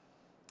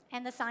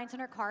 And the signs on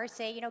her car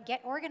say, you know,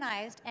 get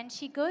organized. And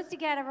she goes to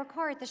get out of her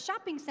car at the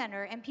shopping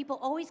center, and people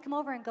always come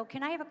over and go,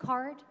 can I have a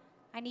card?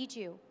 I need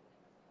you.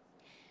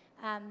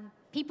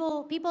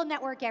 People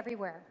network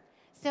everywhere.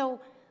 So,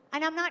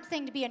 and I'm not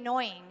saying to be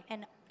annoying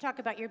and talk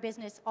about your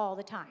business all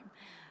the time.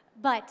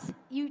 But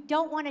you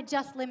don't want to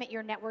just limit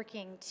your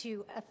networking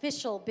to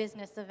official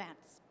business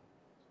events.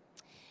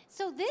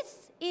 So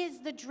this is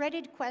the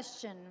dreaded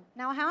question.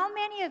 Now, how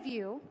many of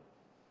you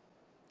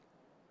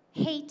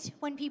hate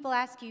when people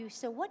ask you,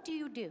 so what do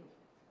you do?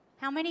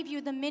 How many of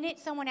you, the minute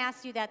someone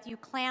asks you that, you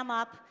clam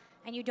up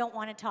and you don't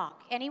want to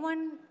talk?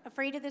 Anyone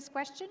afraid of this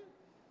question?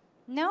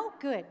 No?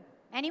 Good.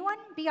 Anyone?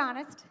 Be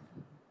honest.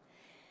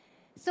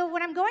 So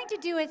what I'm going to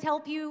do is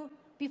help you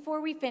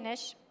before we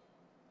finish.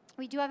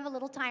 We do have a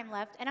little time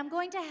left, and I'm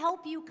going to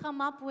help you come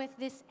up with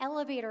this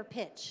elevator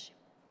pitch,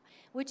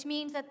 which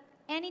means that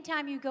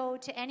anytime you go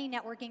to any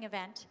networking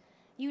event,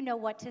 you know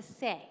what to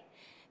say.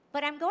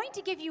 But I'm going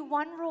to give you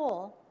one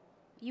rule.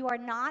 You are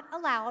not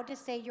allowed to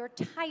say your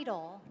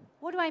title.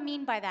 What do I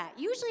mean by that?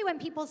 Usually when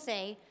people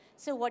say,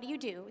 so what do you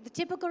do? The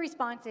typical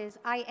response is,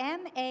 I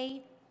am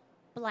a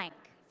blank.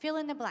 Fill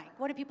in the blank.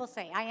 What do people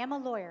say? I am a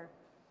lawyer.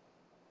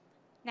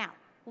 Now,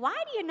 why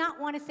do you not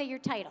want to say your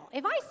title?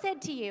 If I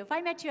said to you, if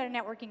I met you at a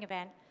networking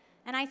event,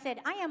 and I said,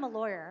 I am a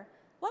lawyer,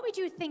 what would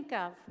you think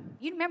of?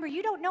 You remember,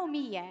 you don't know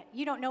me yet.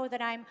 You don't know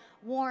that I'm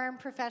warm,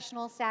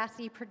 professional,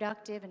 sassy,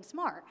 productive, and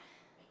smart.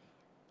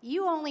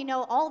 You only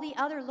know all the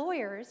other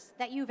lawyers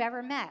that you've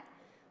ever met.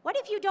 What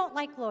if you don't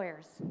like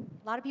lawyers?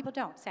 A lot of people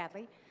don't,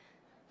 sadly.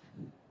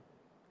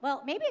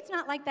 Well, maybe it's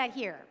not like that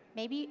here.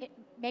 Maybe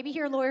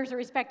here lawyers are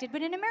respected,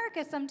 but in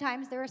America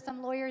sometimes there are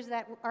some lawyers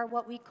that are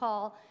what we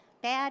call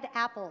bad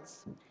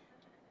apples.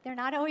 They're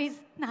not always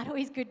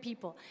good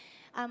people.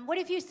 What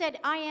if you said,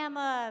 I am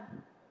a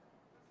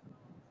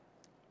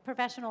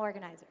professional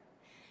organizer?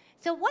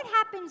 So what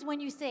happens when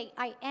you say,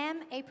 I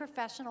am a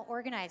professional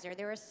organizer?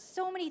 There are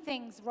so many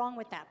things wrong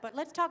with that, but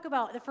let's talk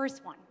about the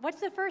first one. What's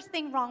the first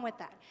thing wrong with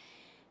that?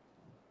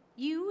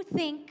 You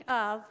think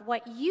of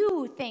what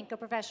you think a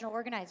professional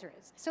organizer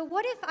is. So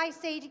what if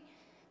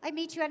I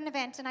meet you at an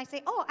event and I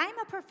say, oh, I'm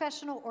a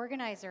professional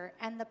organizer,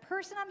 and the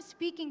person I'm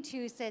speaking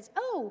to says,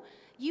 oh,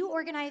 you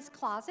organize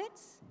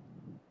closets?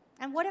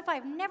 And what if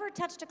I've never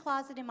touched a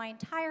closet in my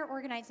entire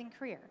organizing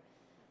career?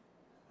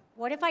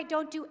 What if I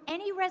don't do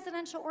any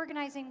residential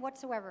organizing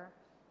whatsoever?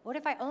 What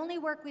if I only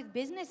work with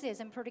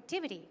businesses and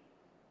productivity?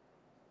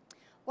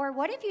 Or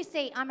what if you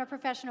say, I'm a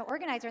professional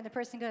organizer, and the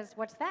person goes,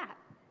 what's that?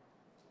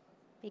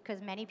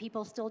 Because many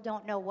people still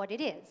don't know what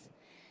it is.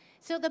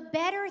 So the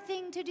better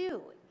thing to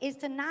do is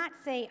to not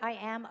say, I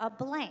am a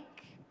blank.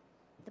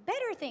 The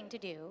better thing to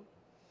do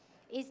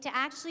is to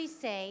actually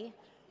say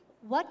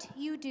what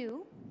you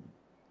do,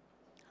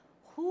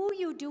 who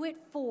you do it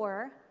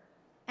for,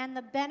 and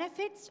the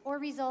benefits or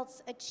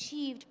results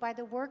achieved by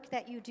the work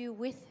that you do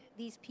with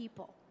these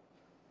people.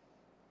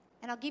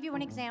 And I'll give you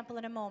an example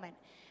in a moment.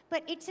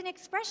 But it's an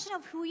expression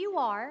of who you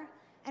are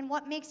and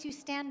what makes you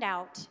stand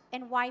out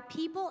and why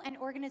people and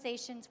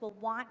organizations will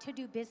want to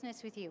do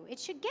business with you. It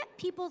should get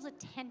people's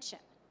attention.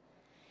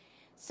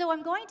 So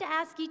I'm going to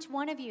ask each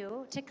one of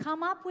you to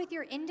come up with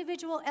your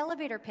individual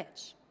elevator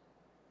pitch.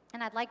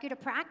 And I'd like you to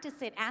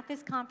practice it at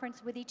this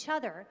conference with each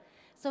other.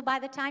 So by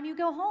the time you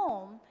go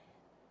home,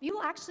 you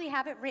will actually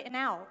have it written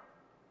out.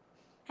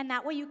 And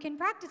that way you can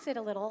practice it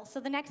a little. So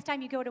the next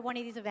time you go to one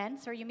of these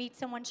events or you meet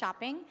someone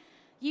shopping,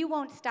 you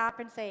won't stop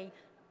and say,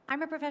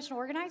 I'm a professional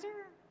organizer?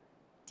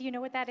 Do you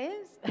know what that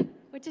is?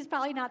 Which is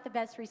probably not the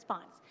best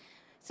response.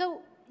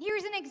 So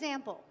here's an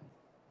example.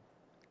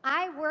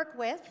 I work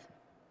with,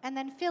 and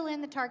then fill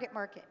in the target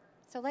market.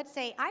 So let's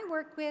say I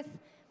work with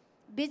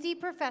busy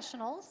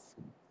professionals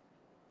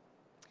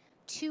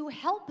to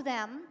help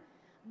them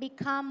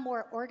become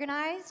more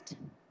organized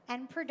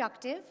and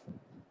productive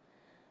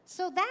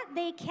so that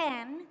they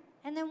can,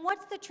 and then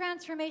what's the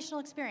transformational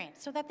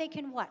experience? So that they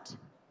can what?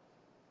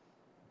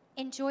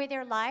 Enjoy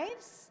their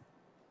lives,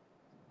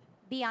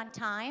 be on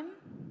time,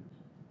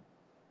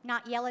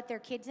 not yell at their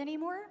kids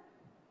anymore?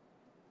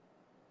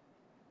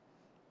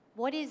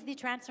 What is the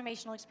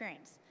transformational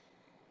experience?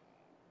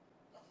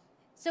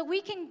 So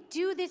we can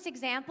do this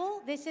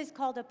example. This is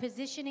called a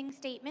positioning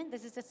statement.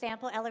 This is a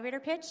sample elevator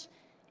pitch,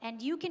 and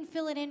you can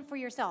fill it in for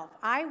yourself.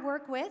 I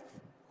work with,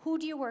 who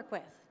do you work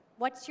with?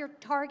 What's your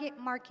target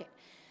market?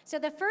 So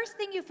the first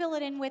thing you fill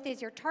it in with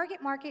is your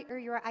target market or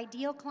your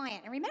ideal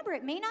client. And remember,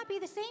 it may not be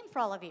the same for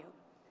all of you.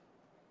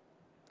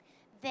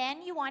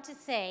 Then you want to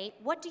say,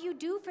 what do you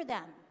do for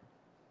them?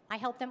 I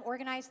help them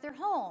organize their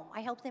home.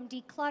 I help them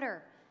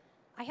declutter.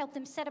 I help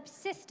them set up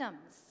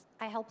systems.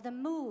 I help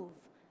them move.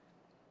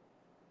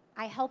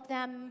 I help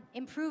them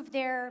improve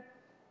their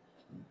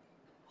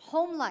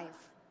home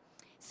life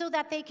so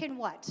that they can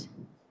what?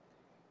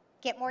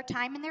 Get more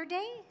time in their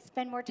day,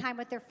 spend more time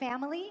with their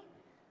family,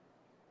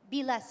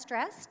 be less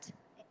stressed,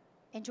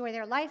 enjoy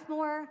their life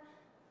more.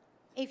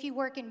 If you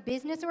work in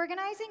business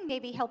organizing,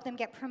 maybe help them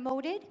get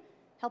promoted,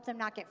 help them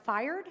not get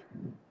fired.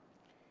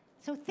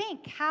 So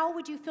think, how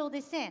would you fill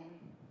this in?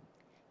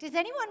 Does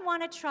anyone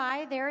want to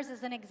try theirs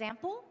as an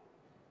example?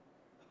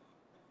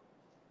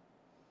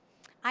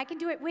 I can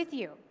do it with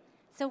you.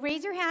 So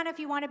raise your hand if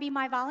you want to be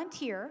my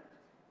volunteer,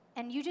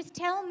 and you just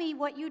tell me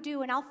what you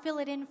do, and I'll fill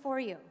it in for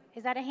you.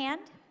 Is that a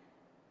hand?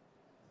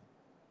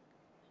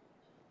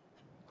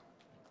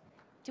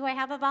 Do I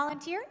have a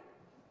volunteer?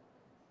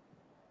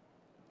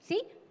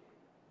 See?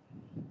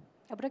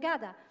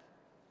 Obrigada.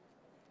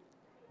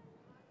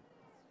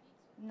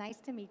 Nice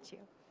to meet you.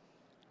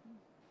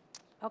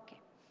 Okay.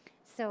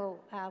 So,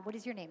 what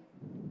is your name?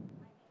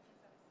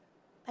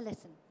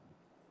 Alison.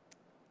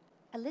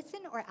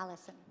 Alison or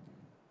Allison?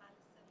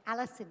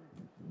 Allison.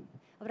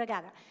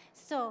 Obrigada.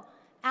 So,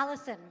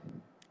 Allison,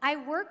 I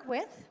work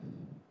with,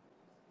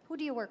 who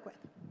do you work with?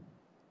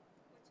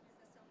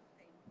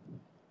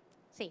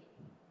 See,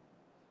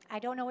 I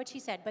don't know what she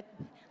said, but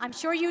I'm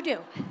sure you do.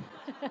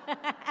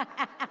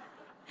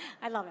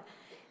 I love it.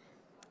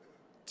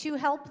 To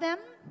help them,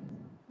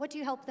 what do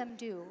you help them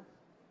do?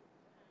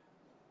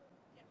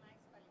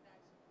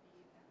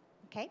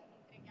 Okay.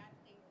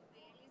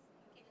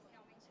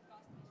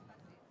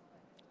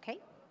 Okay,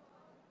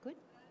 good.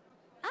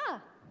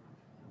 Ah.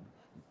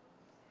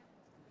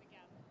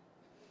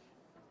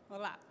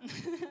 Olá.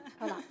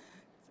 Olá.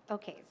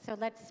 Okay, so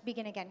let's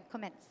begin again.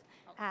 Commence.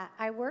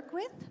 I work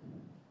with?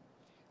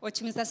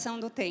 Otimização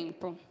do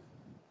tempo.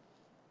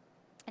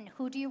 And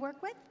who do you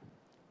work with?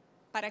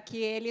 Para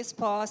que eles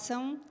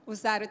possam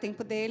usar o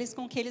tempo deles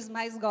com o que eles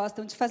mais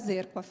gostam de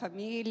fazer, com a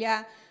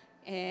família,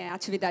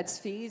 atividades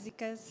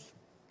físicas.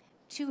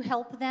 To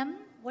help them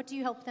what do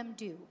you help them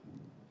do?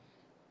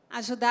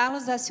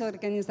 Ajudá-los a se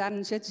organizar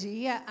no dia a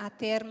dia, a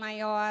ter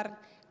maior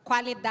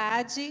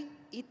qualidade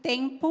e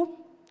tempo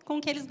com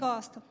o que eles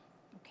gostam.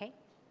 Okay,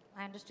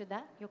 I understood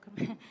that. You'll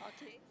come.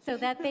 So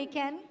that they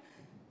can,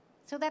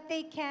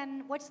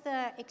 what's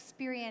the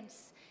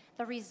experience,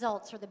 the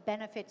results or the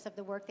benefits of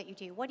the work that you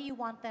do? What do you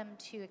want them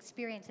to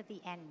experience at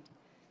the end?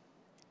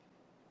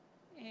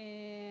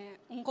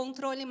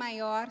 Controle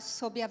maior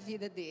sobre a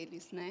vida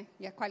deles, né?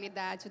 E a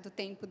qualidade do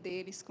tempo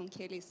deles com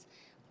que eles,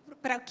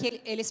 para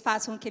que eles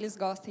façam o que eles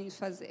gostem de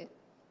fazer.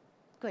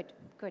 Good,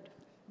 good.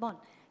 Bon.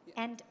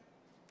 And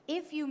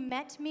if you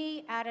met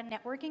me at a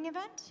networking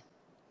event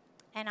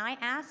and I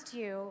asked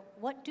you,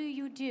 what do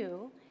you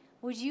do?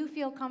 Would you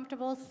feel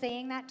comfortable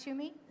saying that to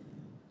me?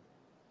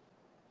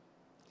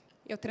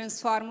 Eu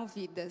transformo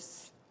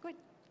vidas. Good.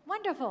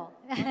 Wonderful.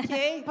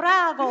 Okay.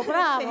 Bravo,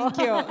 bravo. Thank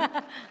you.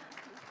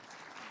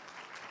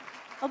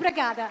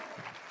 Obrigada.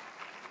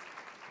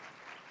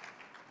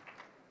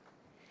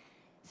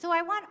 So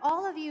I want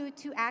all of you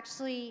to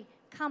actually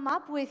come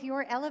up with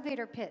your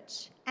elevator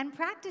pitch and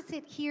practice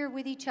it here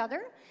with each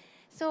other.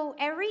 So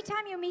every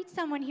time you meet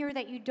someone here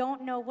that you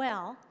don't know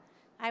well,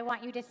 I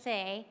want you to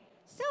say,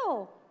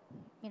 so,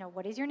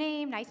 what is your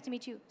name? Nice to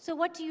meet you. So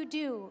what do you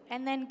do?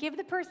 And then give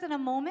the person a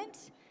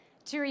moment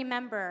to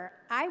remember,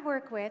 I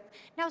work with.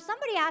 Now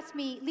somebody asked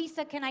me,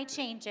 Lisa, can I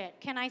change it?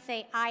 Can I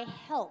say, I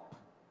help?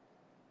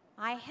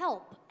 I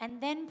help, and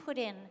then put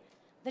in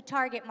the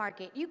target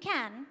market. You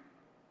can,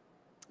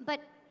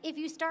 but if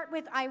you start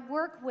with I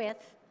work with,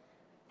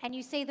 and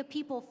you say the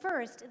people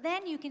first,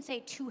 then you can say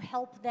to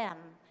help them.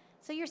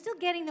 So you're still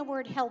getting the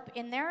word help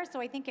in there,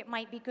 so I think it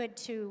might be good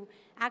to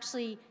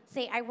actually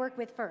say I work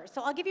with first.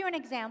 So I'll give you an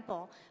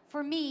example.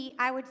 For me,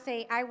 I would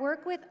say I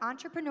work with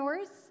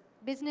entrepreneurs,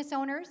 business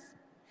owners,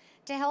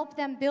 to help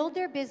them build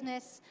their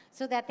business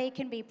so that they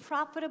can be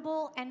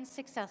profitable and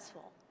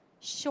successful.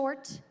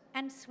 Short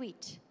and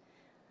sweet.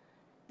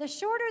 The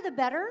shorter the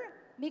better,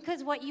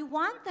 because what you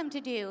want them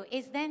to do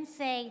is then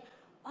say,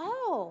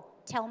 oh,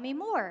 tell me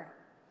more.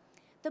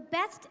 The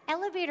best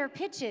elevator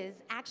pitches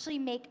actually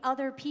make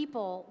other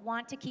people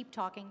want to keep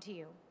talking to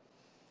you.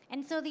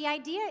 And so the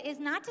idea is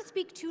not to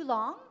speak too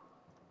long,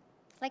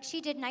 like she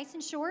did, nice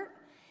and short,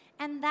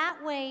 and that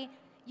way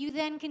you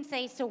then can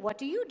say, so what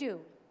do you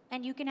do?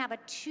 And you can have a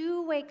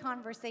two-way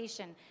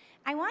conversation.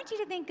 I want you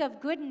to think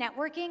of good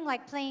networking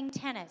like playing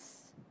tennis.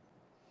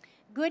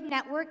 Good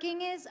networking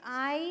is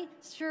I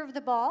serve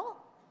the ball,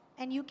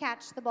 and you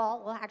catch the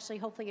ball. Well, actually,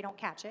 hopefully you don't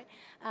catch it.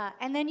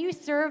 And then you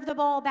serve the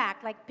ball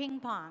back, like ping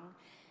pong.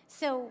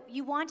 So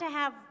you want to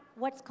have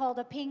what's called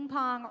a ping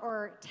pong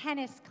or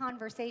tennis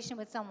conversation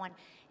with someone.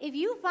 If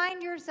you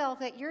find yourself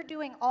that you're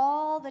doing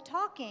all the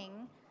talking,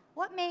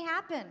 what may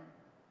happen?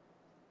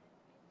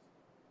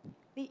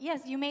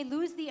 Yes, you may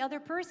lose the other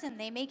person.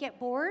 They may get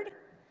bored.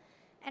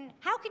 And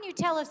how can you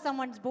tell if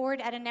someone's bored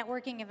at a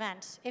networking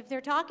event? If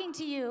they're talking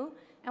to you,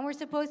 and we're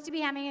supposed to be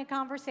having a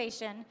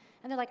conversation,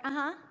 and they're like,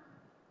 uh-huh.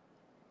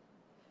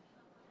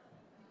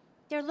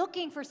 They're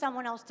looking for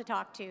someone else to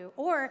talk to.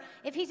 Or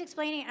if he's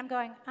explaining it, I'm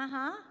going,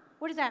 uh-huh,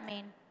 what does that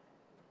mean?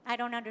 I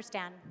don't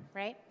understand,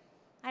 right?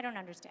 I don't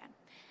understand.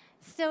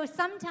 So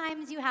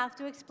sometimes you have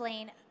to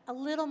explain a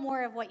little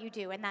more of what you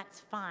do, and that's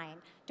fine.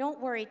 Don't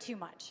worry too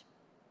much.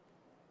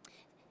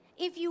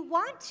 If you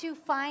want to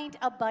find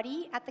a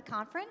buddy at the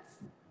conference,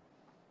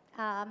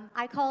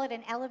 I call it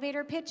an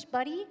elevator pitch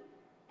buddy,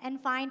 and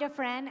find a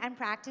friend and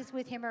practice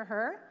with him or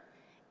her.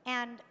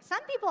 And some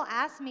people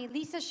ask me,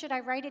 Lisa, should I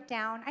write it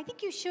down? I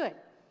think you should.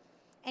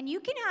 And you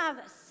can have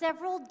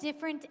several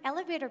different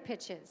elevator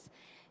pitches.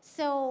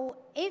 So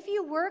if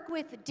you work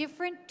with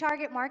different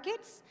target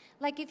markets,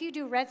 like if you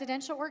do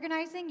residential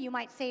organizing, you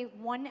might say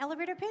one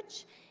elevator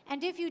pitch.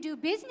 And if you do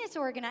business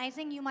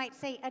organizing, you might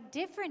say a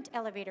different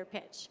elevator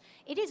pitch.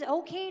 It is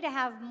okay to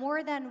have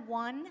more than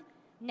one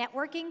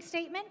networking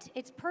statement.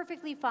 It's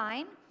perfectly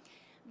fine.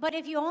 But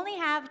if you only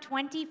have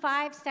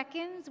 25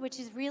 seconds, which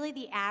is really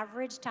the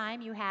average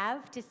time you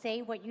have to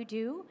say what you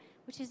do,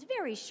 which is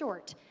very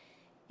short,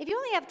 if you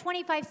only have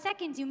 25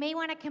 seconds, you may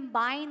want to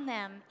combine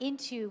them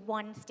into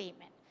one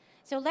statement.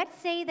 So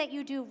let's say that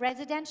you do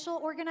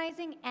residential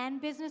organizing and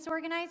business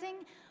organizing.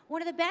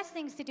 One of the best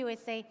things to do is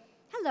say,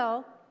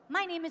 hello,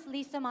 my name is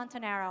Lisa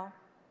Montanaro,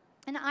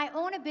 and I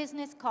own a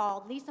business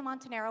called Lisa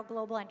Montanaro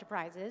Global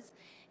Enterprises,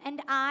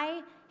 and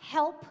I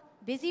help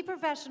busy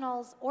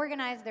professionals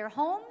organize their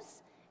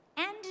homes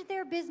and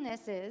their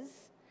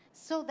businesses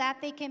so that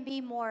they can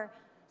be more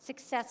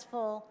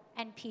successful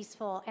and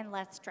peaceful and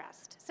less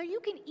stressed. So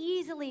you can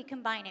easily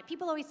combine it.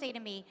 People always say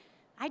to me,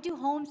 I do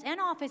homes and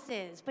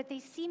offices, but they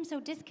seem so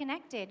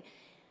disconnected.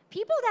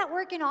 People that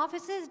work in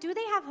offices, do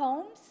they have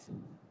homes?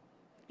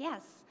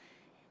 Yes.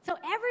 So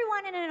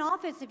everyone in an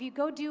office, if you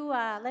go do,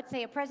 let's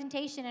say, a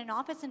presentation in an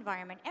office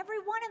environment, every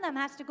one of them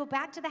has to go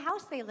back to the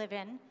house they live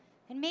in,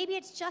 and maybe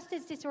it's just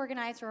as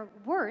disorganized or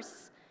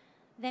worse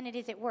than it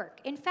is at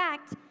work. In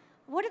fact,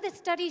 what do the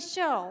studies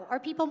show? Are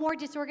people more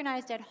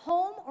disorganized at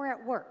home or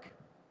at work?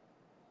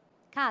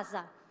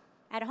 Casa.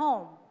 At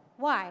home.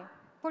 Why?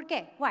 ¿Por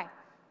qué? Why?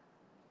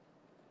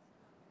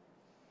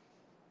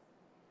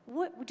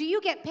 Do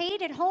you get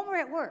paid at home or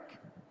at work?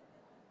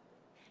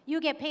 You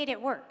get paid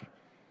at work.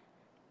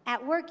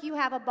 At work, you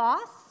have a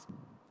boss,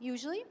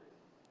 usually,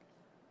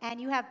 and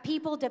you have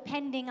people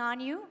depending on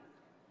you,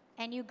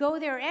 and you go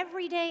there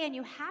every day, and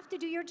you have to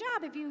do your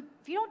job. If you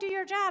don't do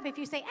your job, if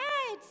you say,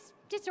 it's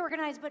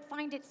disorganized, but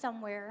find it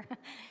somewhere,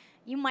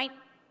 you might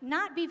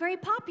not be very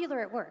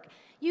popular at work.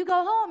 You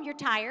go home, you're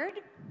tired,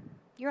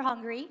 you're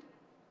hungry,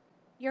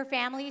 your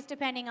family's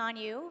depending on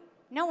you,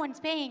 no one's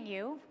paying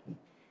you.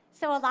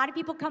 So a lot of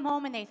people come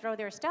home and they throw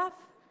their stuff,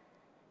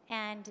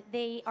 and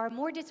they are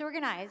more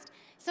disorganized.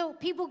 So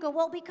people go,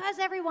 well, because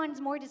everyone's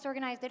more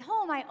disorganized at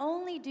home, I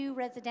only do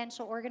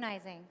residential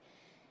organizing.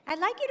 I'd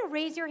like you to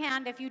raise your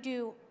hand if you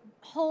do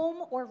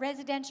home or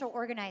residential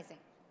organizing.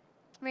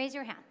 Raise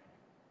your hand.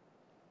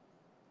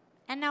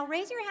 And now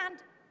raise your hand.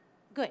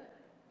 Good.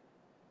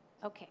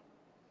 Okay.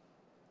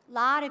 A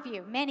lot of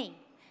you, many.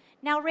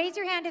 Now raise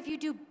your hand if you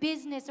do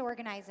business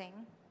organizing.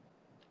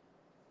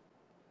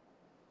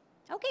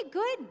 Okay,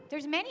 good.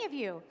 There's many of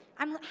you.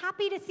 I'm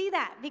happy to see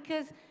that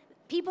because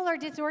people are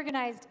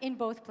disorganized in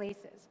both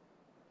places.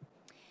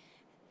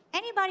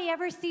 Anybody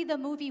ever see the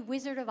movie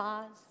Wizard of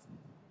Oz?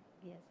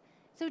 Yes.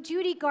 So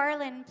Judy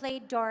Garland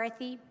played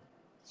Dorothy.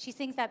 She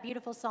sings that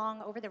beautiful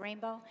song, Over the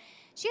Rainbow.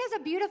 She has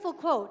a beautiful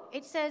quote.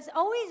 It says,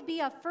 always be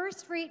a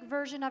first-rate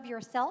version of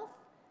yourself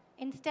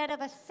instead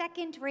of a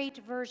second-rate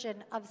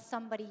version of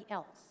somebody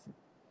else.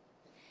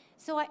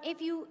 So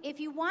if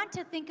you want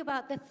to think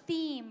about the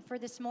theme for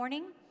this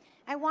morning,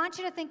 I want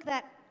you to think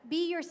that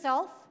be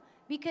yourself,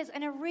 because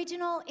an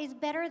original is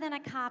better than a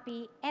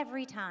copy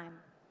every time.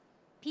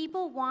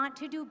 People want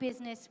to do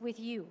business with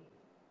you.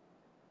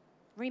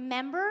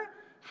 Remember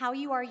how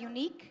you are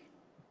unique.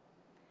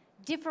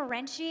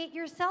 Differentiate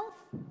yourself.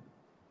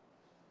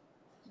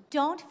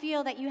 Don't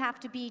feel that you have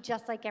to be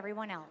just like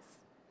everyone else.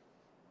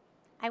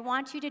 I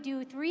want you to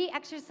do 3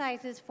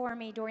 exercises for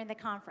me during the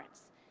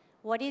conference.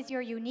 What is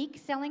your unique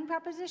selling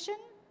proposition?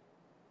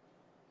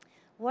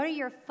 What are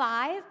your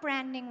 5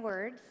 branding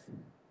words?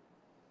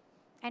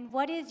 And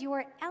what is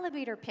your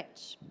elevator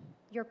pitch,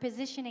 your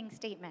positioning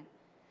statement?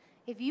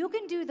 If you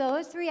can do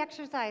those 3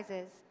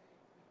 exercises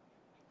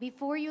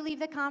before you leave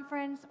the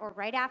conference or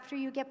right after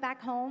you get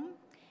back home,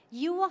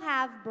 you will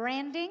have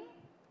branding,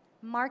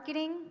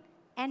 marketing,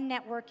 and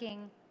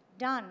networking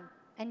done.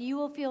 And you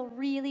will feel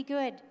really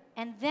good.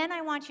 And then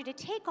I want you to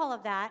take all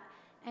of that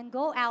and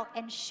go out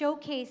and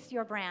showcase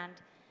your brand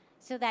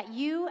so that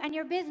you and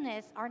your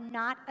business are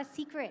not a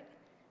secret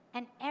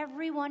and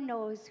everyone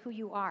knows who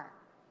you are.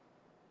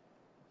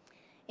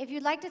 If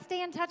you'd like to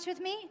stay in touch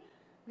with me,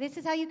 this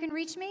is how you can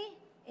reach me.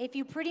 If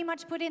you pretty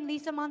much put in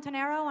Lisa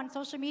Montanaro on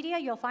social media,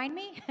 you'll find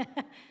me.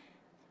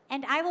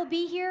 And I will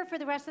be here for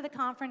the rest of the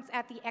conference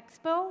at the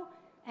expo,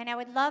 and I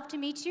would love to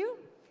meet you.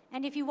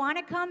 And if you want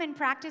to come and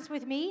practice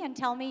with me and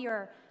tell me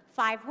your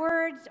 5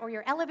 words or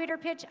your elevator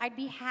pitch, I'd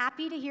be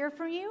happy to hear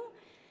from you.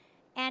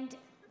 And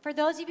for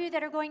those of you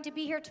that are going to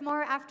be here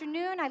tomorrow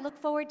afternoon, I look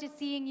forward to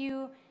seeing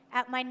you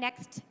at my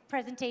next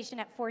presentation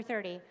at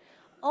 4:30.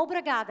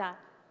 Obrigada.